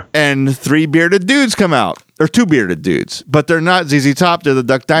 Yeah. And three bearded dudes come out, or two bearded dudes, but they're not ZZ Top, they're the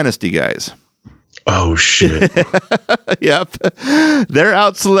Duck Dynasty guys. Oh, shit. Yep. They're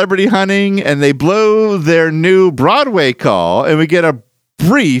out celebrity hunting, and they blow their new Broadway call, and we get a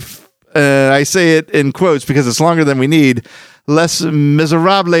brief, I say it in quotes because it's longer than we need, Les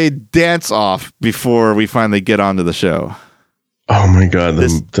Miserables dance off before we finally get onto the show. Oh my God!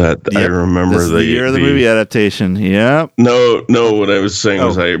 I remember this is the year of the movie adaptation. Yep. No. What I was saying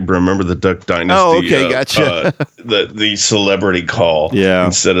was I remember the Duck Dynasty. Oh, okay, gotcha. The celebrity call.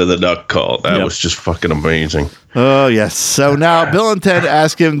 Instead of the duck call. That was just fucking amazing. Oh yes. So now Bill and Ted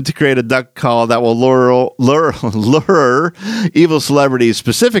ask him to create a duck call that will lure evil celebrities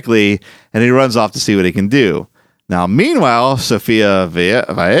specifically, and he runs off to see what he can do. Now, meanwhile, Sofia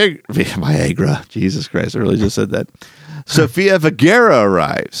Viagra. Jesus Christ! I really just said that. Sofia Vergara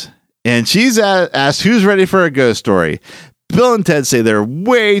arrives, and she's asked who's ready for a ghost story. Bill and Ted say they're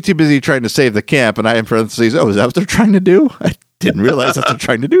way too busy trying to save the camp, and I in parentheses, is that what they're trying to do? I didn't realize that's what they're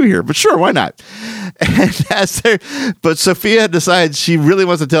trying to do here, but sure, why not? But Sophia decides she really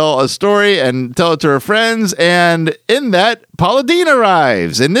wants to tell a story and tell it to her friends, and in that, Paula Deen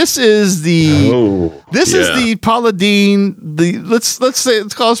arrives, and this is the Paula Deen, let's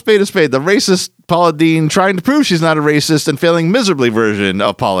call a spade, the racist Paula Deen trying to prove she's not a racist and failing miserably version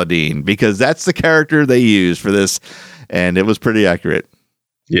of Paula Deen, because that's the character they used for this, and it was pretty accurate.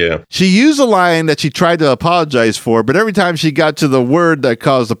 Yeah. She used a line that she tried to apologize for, but every time she got to the word that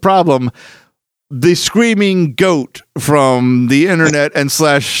caused the problem, the screaming goat from the internet and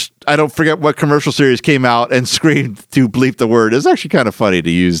 / I don't forget what commercial series came out and screamed to bleep the word. It's actually kind of funny to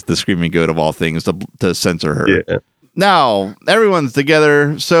use the screaming goat of all things to censor her. Yeah. Now, everyone's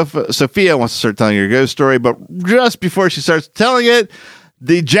together. Sophia wants to start telling her ghost story, but just before she starts telling it,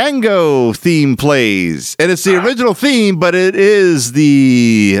 the Django theme plays. And it's the original theme, but it is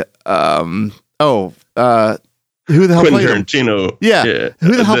the who the hell played him? Tarantino. Yeah.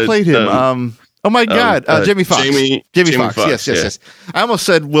 Who the hell played him? Oh my God, Jamie Foxx. Jamie Foxx. Yes. I almost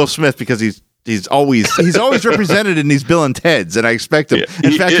said Will Smith because he's always represented in these Bill and Ted's, and I expect him. Yeah,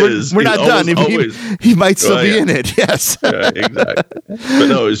 in fact, we're not done. He might still be in it. Yes. Yeah, exactly. But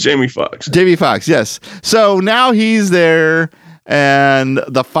no, it's Jamie Foxx. Jamie Foxx. Yes. So now he's there, and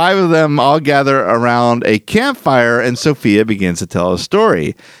the five of them all gather around a campfire, and Sophia begins to tell a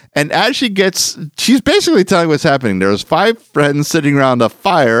story. And as she's basically telling what's happening. There's 5 friends sitting around a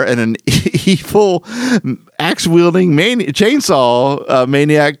fire, and an evil axe-wielding chainsaw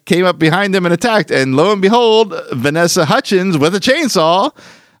maniac came up behind them and attacked. And lo and behold, Vanessa Hudgens with a chainsaw,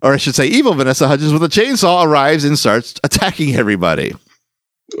 or I should say evil Vanessa Hudgens with a chainsaw, arrives and starts attacking everybody.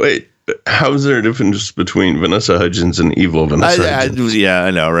 Wait, how is there a difference between Vanessa Hudgens and evil Vanessa Hudgens? Yeah,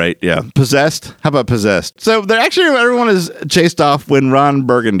 I know, right? Yeah. Possessed? How about possessed? So everyone is chased off when Ron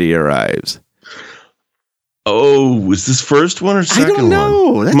Burgundy arrives. Oh, was this first one or second one? I don't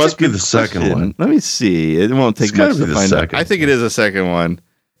know. It must be the second one. Let me see. It won't take much to find out. I think it is a second one.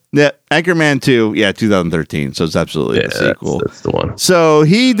 Yeah, Anchorman 2, 2013. So it's absolutely the sequel. That's the one. So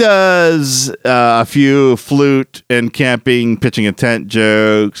he does a few flute and camping, pitching a tent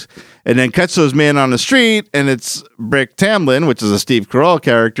jokes, and then cuts those men on the street, and it's Brick Tamlin, which is a Steve Carell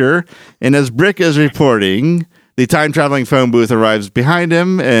character. And as Brick is reporting, the time-traveling phone booth arrives behind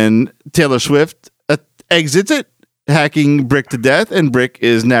him, and Taylor Swift exits it, hacking Brick to death, and Brick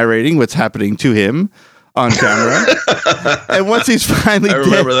is narrating what's happening to him on camera. And once he's finally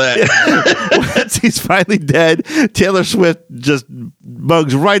once he's finally dead, Taylor Swift just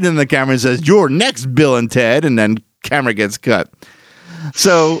bugs right in the camera and says, "You're next, Bill and Ted," and then camera gets cut.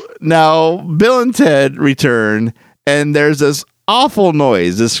 So now Bill and Ted return, and there's this awful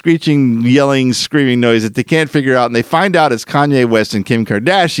noise, this screeching, yelling, screaming noise that they can't figure out, and they find out it's Kanye West and Kim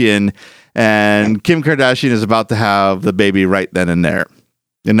Kardashian, and Kim Kardashian is about to have the baby right then and there.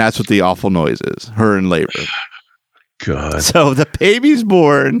 And that's what the awful noise is, her in labor. God. So the baby's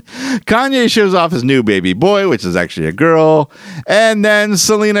born. Kanye shows off his new baby boy, which is actually a girl. And then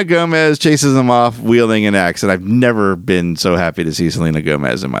Selena Gomez chases him off wielding an axe. And I've never been so happy to see Selena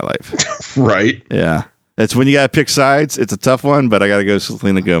Gomez in my life. Right. Yeah. That's when you got to pick sides. It's a tough one, but I got to go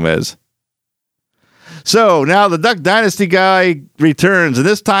Selena Gomez. So now the Duck Dynasty guy returns, and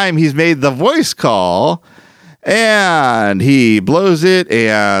this time he's made the voice call. And he blows it,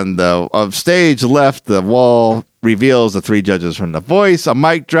 and of stage left, the wall reveals the 3 judges from The Voice. A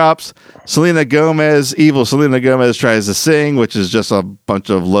mic drops. Selena Gomez, evil Selena Gomez, tries to sing, which is just a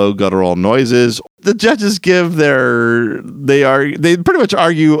bunch of low guttural noises. The judges give they pretty much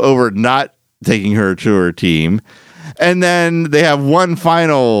argue over not taking her to her team. And then they have one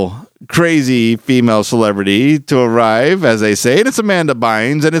final crazy female celebrity to arrive, as they say, and it's Amanda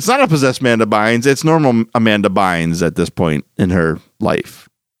Bynes, and it's not a possessed Amanda Bynes, it's normal Amanda Bynes at this point in her life,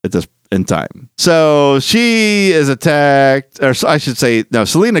 in time. So she is attacked, or I should say, no,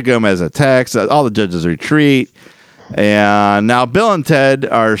 Selena Gomez attacks, all the judges retreat, and now Bill and Ted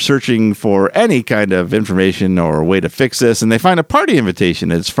are searching for any kind of information or way to fix this, and they find a party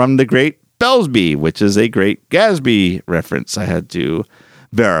invitation. It's from the Great Belsby, which is a Great Gatsby reference. I had to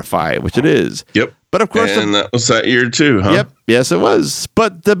verify, which it is. Yep. But of course, and that was that year too, huh? Yep. Yes, it was.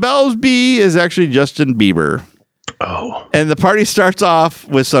 But the Belsby is actually Justin Bieber. Oh. And the party starts off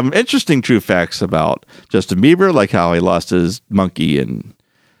with some interesting true facts about Justin Bieber, like how he lost his monkey in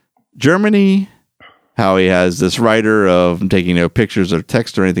Germany, how he has this writer of taking no pictures or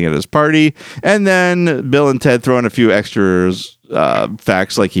text or anything at his party, and then Bill and Ted throw in a few extras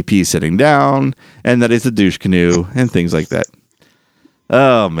facts like he pees sitting down, and that he's a douche canoe, and things like that.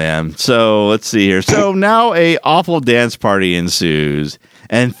 Oh, man. So let's see here. So now a awful dance party ensues.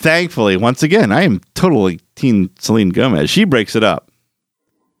 And thankfully, once again, I am totally Team Selena Gomez. She breaks it up.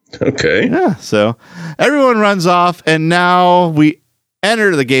 Okay. Yeah. So everyone runs off. And now we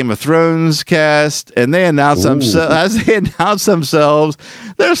enter the Game of Thrones cast. And they announce themselves, as they announce themselves,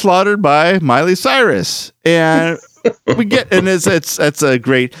 they're slaughtered by Miley Cyrus. And we get, and it's a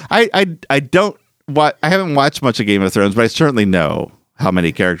great, I haven't watched much of Game of Thrones, but I certainly know how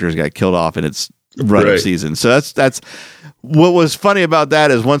many characters got killed off in its run of season. So that's what was funny about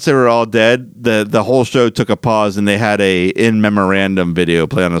that is once they were all dead, the whole show took a pause and they had a in memorandum video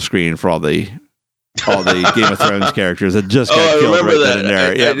play on the screen for all the Game of Thrones characters that just got killed right then and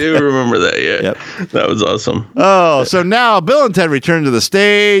there. I do remember that. Yeah, That was awesome. Oh, so now Bill and Ted return to the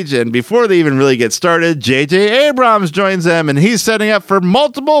stage, and before they even really get started, J.J. Abrams joins them, and he's setting up for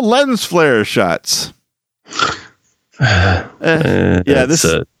multiple lens flare shots. This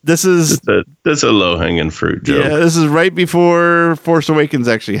is that's a low hanging fruit joke. Yeah, this is right before Force Awakens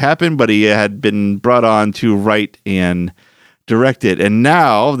actually happened, but he had been brought on to write and direct it, and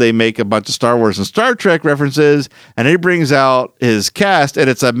now they make a bunch of Star Wars and Star Trek references, and he brings out his cast, and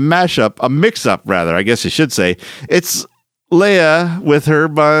it's a mix-up rather, I guess you should say. It's Leia with her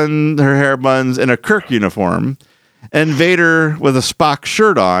hair buns, in a Kirk uniform, and Vader with a Spock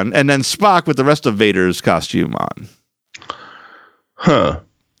shirt on, and then Spock with the rest of Vader's costume on. Huh.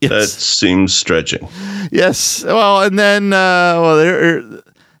 Yes. That seems stretching. Yes. Well, and then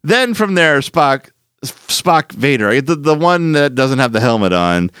then from there, Spock Vader, the one that doesn't have the helmet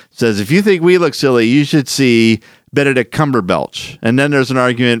on, says, if you think we look silly, you should see Benedict Cumberbatch. And then there's an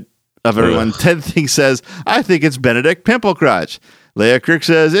argument of everyone. Ted says, I think it's Benedict Pimplecrotch. Leia Kirk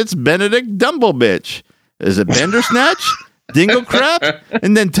says, it's Benedict Dumblebitch. Is it Bandersnatch? Dingle Crap?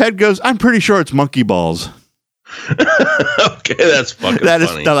 And then Ted goes, I'm pretty sure it's Monkey Balls. Okay, that's fucking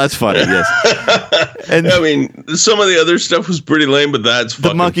funny. That's funny, yes. And I mean, some of the other stuff was pretty lame, but that's fucking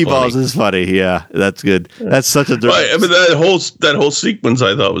the Monkey funny. Balls is funny. Yeah, that's good. That's such a right. I mean, that whole sequence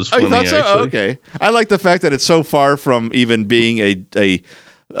I thought was funny. Oh, you thought so? Oh, okay. I like the fact that it's so far from even being a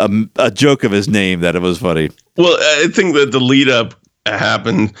joke of his name that it was funny. Well, I think that the lead up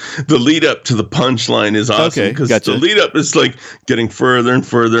happened. The lead up to the punchline is awesome because the lead up is like getting further and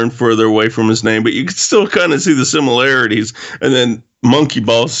further and further away from his name, but you can still kind of see the similarities. And then Monkey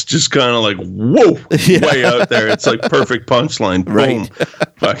Balls just kind of like, whoa, way out there. It's like perfect punchline. Boom.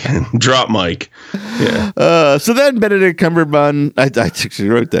 Fucking drop mic. Yeah. So then Benedict Cumberbatch, I actually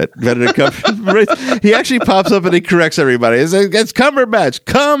wrote that. Benedict Cumberbatch, he actually pops up and he corrects everybody. It's Cumberbatch.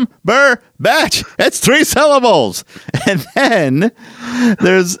 Cumberbatch. It's 3 syllables. And then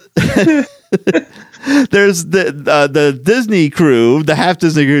there's the Disney crew, the half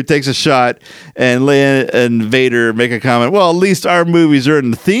Disney crew takes a shot, and Leia and Vader make a comment. Well, at least our movies are in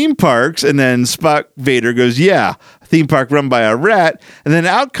the theme parks. And then Vader goes, yeah, a theme park run by a rat. And then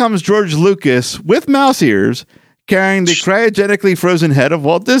out comes George Lucas with mouse ears carrying the cryogenically frozen head of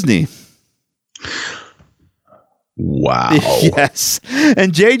Walt Disney. Wow. Yes.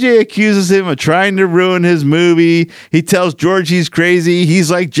 And JJ accuses him of trying to ruin his movie. He tells George he's crazy. He's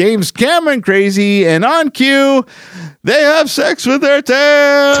like James Cameron crazy. And on cue, they have sex with their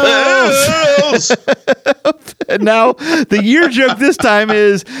tails. And now the year joke this time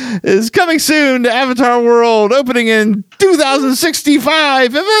is coming soon to Avatar World, opening in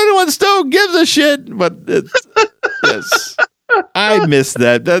 2065. If anyone still gives a shit. But yes. I missed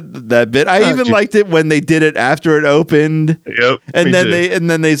that bit. I even liked it when they did it after it opened. Yep. And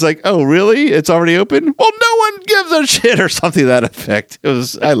then they's like, "Oh, really? It's already open?" Well, no one gives a shit or something to that effect.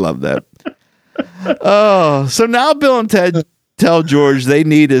 I love that. Oh, so now Bill and Ted tell George they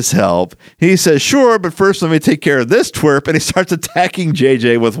need his help. He says, "Sure, but first let me take care of this twerp," and he starts attacking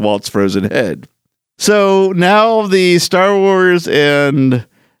JJ with Walt's frozen head. So now the Star Wars and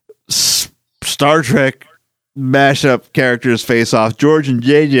Star Trek mashup characters face off. George and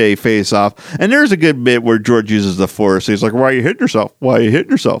JJ face off, and there's a good bit where George uses the Force. He's like, "Why are you hitting yourself? Why are you hitting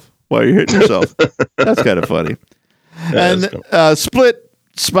yourself? Why are you hitting yourself?" That's kind of funny. And split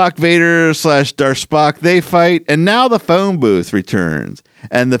Spock Vader / Darth Spock, they fight, and now the phone booth returns,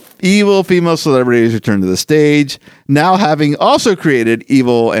 and the evil female celebrities return to the stage, now having also created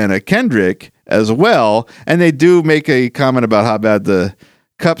evil Anna Kendrick as well, and they do make a comment about how bad the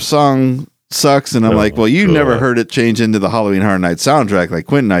Cup song sucks, and I'm like, well, you never heard it change into the Halloween Horror Nights soundtrack like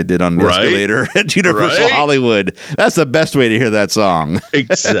Quentin and I did on the escalator at Universal Hollywood. That's the best way to hear that song.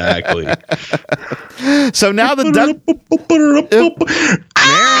 Exactly. So now the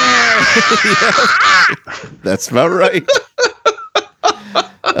that's about right.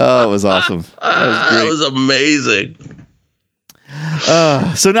 Oh, it was awesome. That was amazing.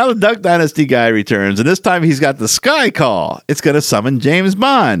 So now the Duck Dynasty guy returns, and this time he's got the Sky Call. It's going to summon James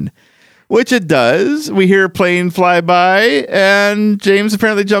Bond. Which it does. We hear a plane fly by, and James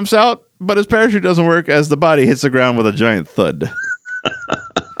apparently jumps out, but his parachute doesn't work as the body hits the ground with a giant thud.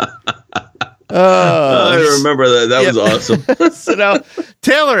 I remember that. That was awesome. So now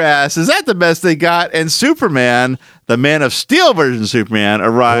Taylor asks, is that the best they got? And Superman, the Man of Steel version of Superman,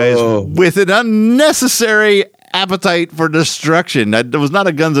 arrives with an unnecessary appetite for destruction. That was not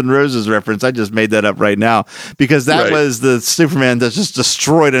a Guns N' Roses reference. I just made that up right now because that was the Superman that just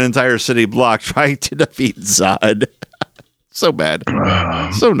destroyed an entire city block trying to defeat Zod. So bad.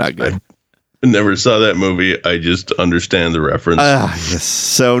 So not good. I never saw that movie. I just understand the reference. Yes.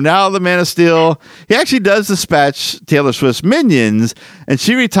 So now the Man of Steel, he actually does dispatch Taylor Swift's minions, and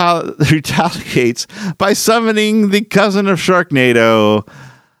she retaliates by summoning the cousin of Sharknado,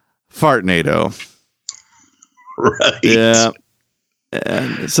 Fartnado. Right. Yeah.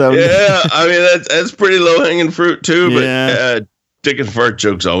 And so I mean that's pretty low hanging fruit too. But dick and fart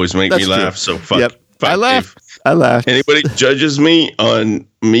jokes always make me laugh. So fuck. Yep. I laugh. I laughed. Anybody judges me on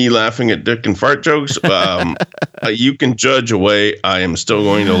me laughing at dick and fart jokes, you can judge away. I am still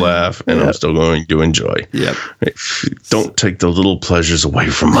going to laugh, and I'm still going to enjoy. Yep. Don't take the little pleasures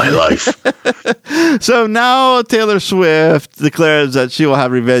away from my life. So now Taylor Swift declares that she will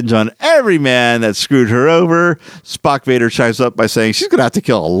have revenge on every man that screwed her over. Spock Vader chimes up by saying she's going to have to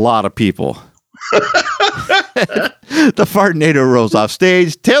kill a lot of people. The Fartnado rolls off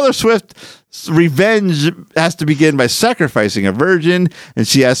stage. Taylor Swift's revenge has to begin by sacrificing a virgin, and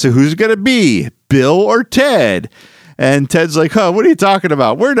she asks who's it going to be, Bill or Ted? And Ted's like, "Oh, what are you talking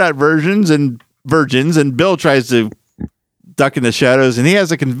about? We're not virgins." And Bill tries to duck in the shadows, and he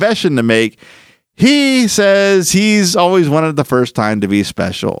has a confession to make. He says he's always wanted the first time to be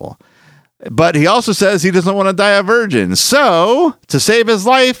special. But he also says he doesn't want to die a virgin. So, to save his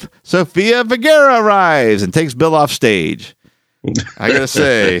life, Sofia Vergara arrives and takes Bill off stage. I gotta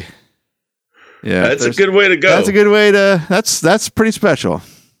say, yeah, that's a good way to go. That's a good way to. That's pretty special.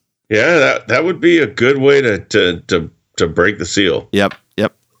 Yeah, that would be a good way to break the seal. Yep.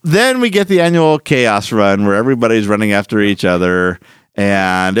 Then we get the annual Chaos Run where everybody's running after each other.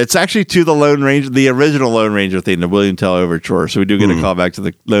 And it's actually to the Lone Ranger, the original Lone Ranger theme, the William Tell Overture. So we do get a call back to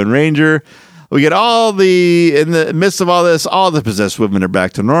the Lone Ranger. We get in the midst of all this, all the possessed women are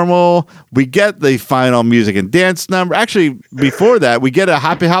back to normal. We get the final music and dance number. Actually, before that, we get a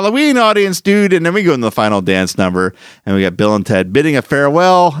Happy Halloween audience, dude. And then we go into the final dance number. And we got Bill and Ted bidding a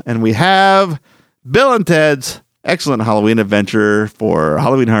farewell. And we have Bill and Ted's excellent Halloween adventure for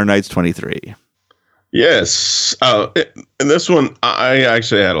Halloween Horror Nights 23. Yes. And this one, I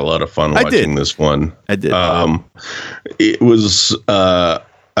actually had a lot of fun watching this one. I did. It was,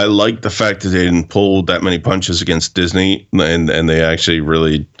 I liked the fact that they didn't pull that many punches against Disney, and they actually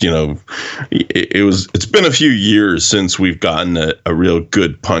really, it's been a few years since we've gotten a real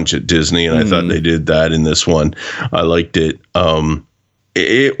good punch at Disney, and I thought they did that in this one. I liked it.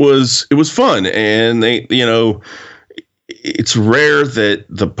 It was fun, and they, it's rare that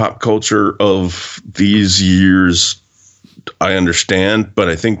the pop culture of these years I understand, but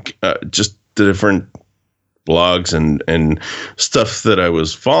I think just the different blogs and stuff that I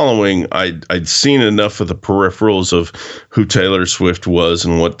was following, I'd seen enough of the peripherals of who Taylor Swift was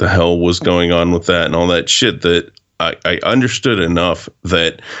and what the hell was going on with that and all that shit that I understood enough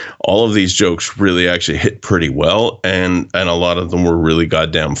that all of these jokes really actually hit pretty well, and a lot of them were really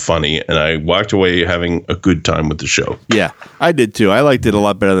goddamn funny, and I walked away having a good time with the show. Yeah, I did too. I liked it a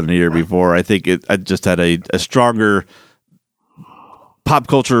lot better than the year before. I think I just had a stronger pop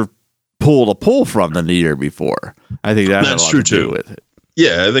culture pool to pull from than the year before. I think that had a lot to do with it.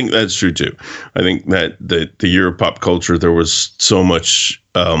 Yeah, I think that's true too. I think that the year of pop culture, there was so much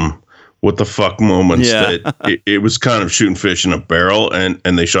what the fuck moments that it was kind of shooting fish in a barrel, and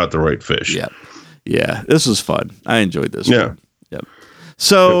they shot the right fish. Yeah, this was fun. I enjoyed this one. Yep.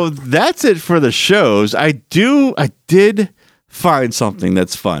 So that's it for the shows. I did find something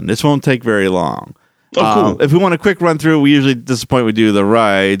that's fun. This won't take very long. Oh, cool. If we want a quick run through, we usually, at this point, we do the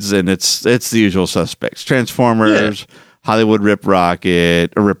rides, and it's the usual suspects: Transformers, Hollywood Rip Ride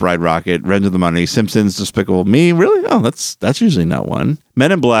Rocket, Revenge of the Money, Simpsons, Despicable Me. Really? Oh, that's usually not one.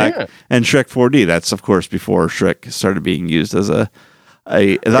 Men in Black and Shrek 4D. That's of course before Shrek started being used as a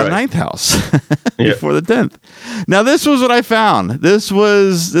ninth house before the 10th. Now this was what I found. This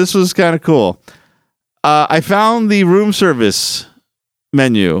was kind of cool. I found the room service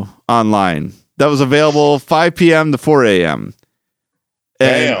menu online that was available 5 p.m. to 4 a.m.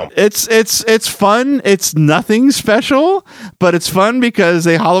 And it's fun. It's nothing special, but it's fun because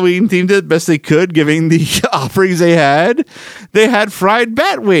they Halloween themed it best they could, giving the offerings they had. They had fried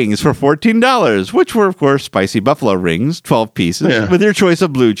bat wings for $14, which were, of course, spicy buffalo rings, 12 pieces, with your choice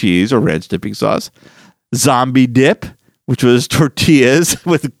of blue cheese or ranch dipping sauce. Zombie dip, which was tortillas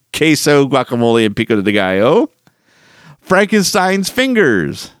with queso, guacamole, and pico de gallo. Frankenstein's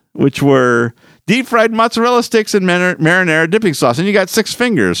fingers, which were deep fried mozzarella sticks and marinara dipping sauce, and you got 6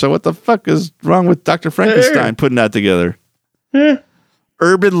 fingers. So what the fuck is wrong with Dr. Frankenstein putting that together?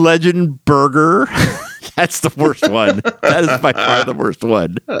 Urban Legend Burger. That's the worst one. That is by far the worst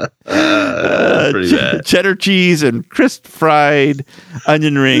one. Pretty bad. Cheddar cheese and crisp fried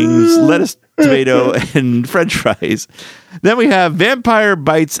onion rings, lettuce, tomato, and French fries. Then we have vampire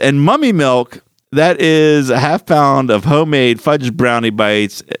bites and mummy milk. That is a half pound of homemade fudge brownie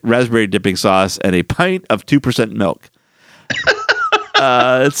bites, raspberry dipping sauce, and a pint of 2% milk.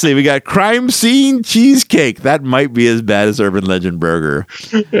 Let's see. We got crime scene cheesecake. That might be as bad as Urban Legend Burger.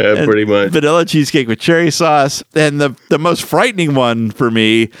 Yeah, And pretty much. vanilla cheesecake with cherry sauce. And the most frightening one for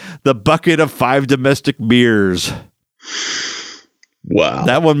me, the bucket of 5 domestic beers. Wow.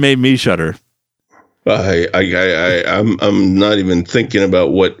 That one made me shudder. I'm not even thinking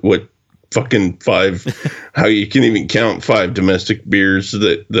about what fucking 5, how you can even count 5 domestic beers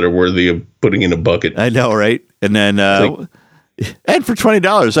that are worthy of putting in a bucket. I know, right? And then, and for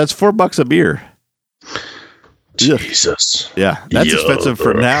 $20, that's $4 a beer. Jesus. Yeah, that's expensive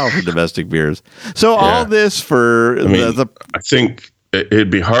for now for domestic beers. So all this for I think it'd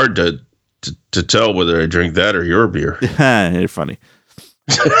be hard to tell whether I drink that or your beer. You're funny.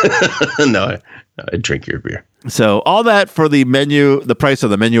 No, I drink your beer. So all that for the menu, the price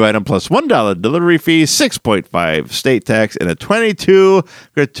of the menu item plus $1 delivery fee, 6.5 state tax, and a 22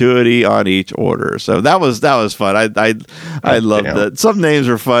 gratuity on each order. So that was fun. I loved that. Some names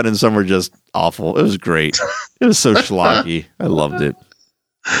were fun and some were just awful. It was great. It was so schlocky. I loved it.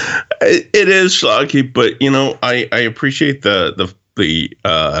 It is schlocky, but I appreciate the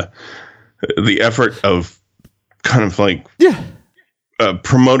effort of kind of like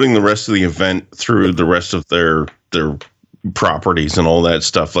promoting the rest of the event through the rest of their properties and all that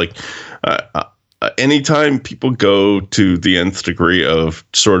stuff. Like anytime people go to the nth degree of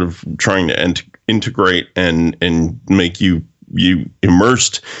sort of trying to integrate and make you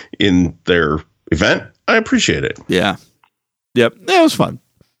immersed in their event, I appreciate it. Yeah. Yep. It was fun.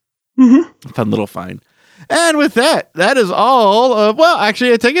 Fun little find. And with that is all. Well,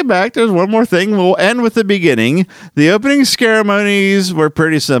 actually, I take it back. There's one more thing. We'll end with the beginning. The opening ceremonies were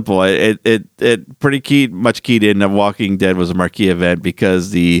pretty simple. It pretty much keyed in that Walking Dead was a marquee event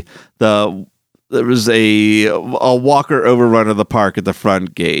because there was a walker overrun of the park at the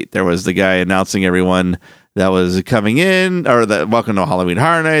front gate. There was the guy announcing everyone that was coming in, or that welcome to Halloween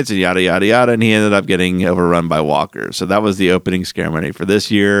Horror Nights, and yada yada yada. And he ended up getting overrun by walkers. So that was the opening ceremony for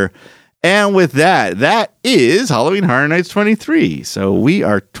this year. And with that is Halloween Horror Nights 23. So we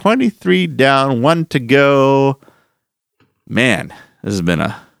are 23 down, 1 to go. Man, this has been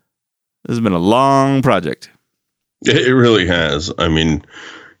a long project. It really has. I mean,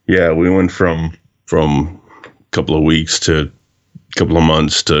 yeah, we went from a couple of weeks to a couple of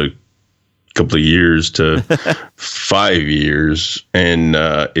months to a couple of years to 5 years, and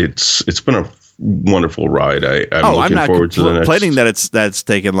it's been a wonderful ride. I'm looking forward to the next. Complaining that that's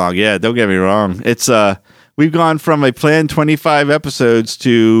taken long. Yeah, don't get me wrong. It's we've gone from a planned 25 episodes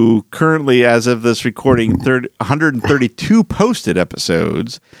to currently, as of this recording, 132 posted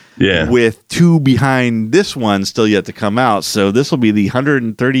episodes. Yeah, with 2 behind this one still yet to come out. So this will be the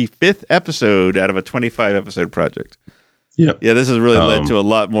 135th episode out of a 25 episode project. Yeah, this has really led to a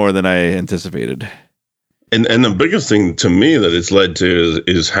lot more than I anticipated. And the biggest thing to me that it's led to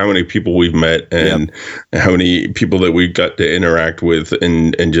is how many people we've met and how many people that we got to interact with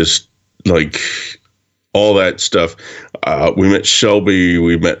and just like all that stuff. We met Shelby,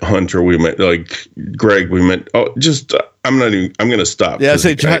 we met Hunter, we met like Greg, we met I'm going to stop. Yeah,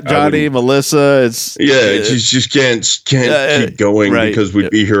 say Johnny, Melissa. Just can't keep going because we'd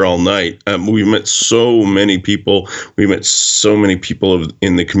be here all night. We met so many people. We met so many people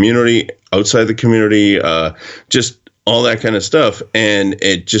in the community, outside the community, just all that kind of stuff. And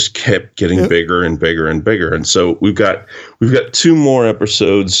it just kept getting bigger and bigger and bigger. And so we've got 2 more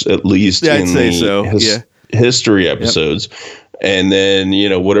episodes at least in the history episodes. And then,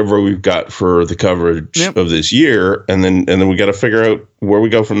 whatever we've got for the coverage of this year. And then we got to figure out where we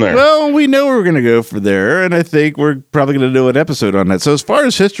go from there. Well, we know we're going to go for there. And I think we're probably going to do an episode on that. So as far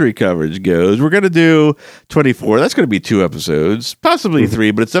as history coverage goes, we're going to do 24. That's going to be 2 episodes, possibly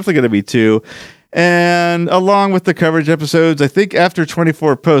 3, but it's definitely going to be 2. And along with the coverage episodes, I think after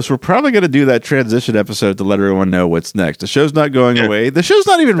 24 posts, we're probably going to do that transition episode to let everyone know what's next. The show's not going away. The show's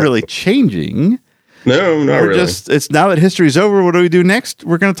not even really changing. No, not really. It's now that history's over. What do we do next?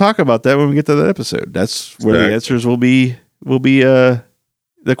 We're going to talk about that when we get to that episode. That's where the answers will be. The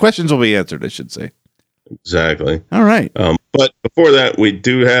questions will be answered, I should say. Exactly. All right. But before that, we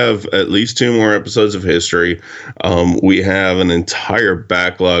do have at least 2 more episodes of history. We have an entire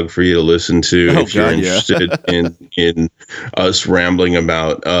backlog for you to listen to if you're interested in us rambling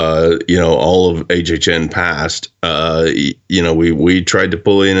about, all of HHN past. We tried to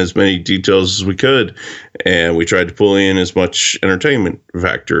pull in as many details as we could, and we tried to pull in as much entertainment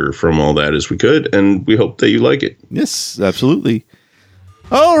factor from all that as we could, and we hope that you like it. Yes, absolutely.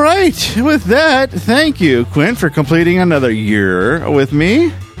 All right. With that, thank you, Quinn, for completing another year with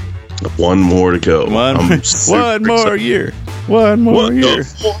me. 1 more to go. One more year. 4 more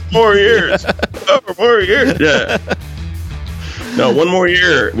years. 4 more years. Yeah. No, 1 more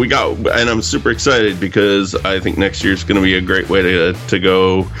year. We got, and I'm super excited because I think next year is going to be a great way to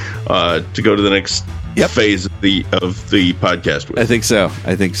go to the next phase of the podcast with. I think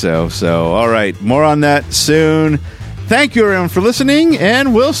so. So, all right. More on that soon. Thank you, everyone, for listening,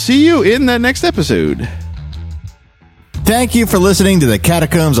 and we'll see you in the next episode. Thank you for listening to the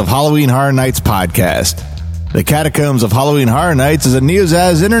Catacombs of Halloween Horror Nights podcast. The Catacombs of Halloween Horror Nights is a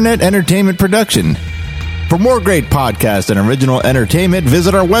Neozaz internet entertainment production. For more great podcasts and original entertainment,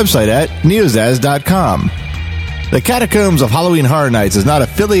 visit our website at neozaz.com. The Catacombs of Halloween Horror Nights is not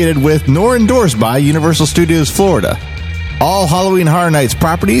affiliated with nor endorsed by Universal Studios Florida. All Halloween Horror Nights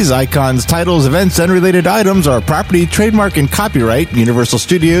properties, icons, titles, events, and related items are property, trademark, and copyright Universal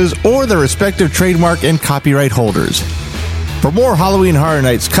Studios or their respective trademark and copyright holders. For more Halloween Horror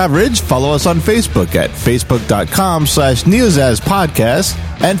Nights coverage, follow us on Facebook at facebook.com/Neozaz Podcast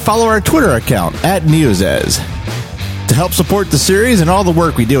and follow our Twitter account at Neozaz. To help support the series and all the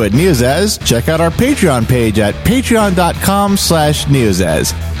work we do at Neozaz, check out our Patreon page at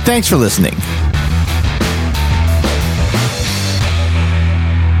patreon.com/Neozaz. Thanks for listening.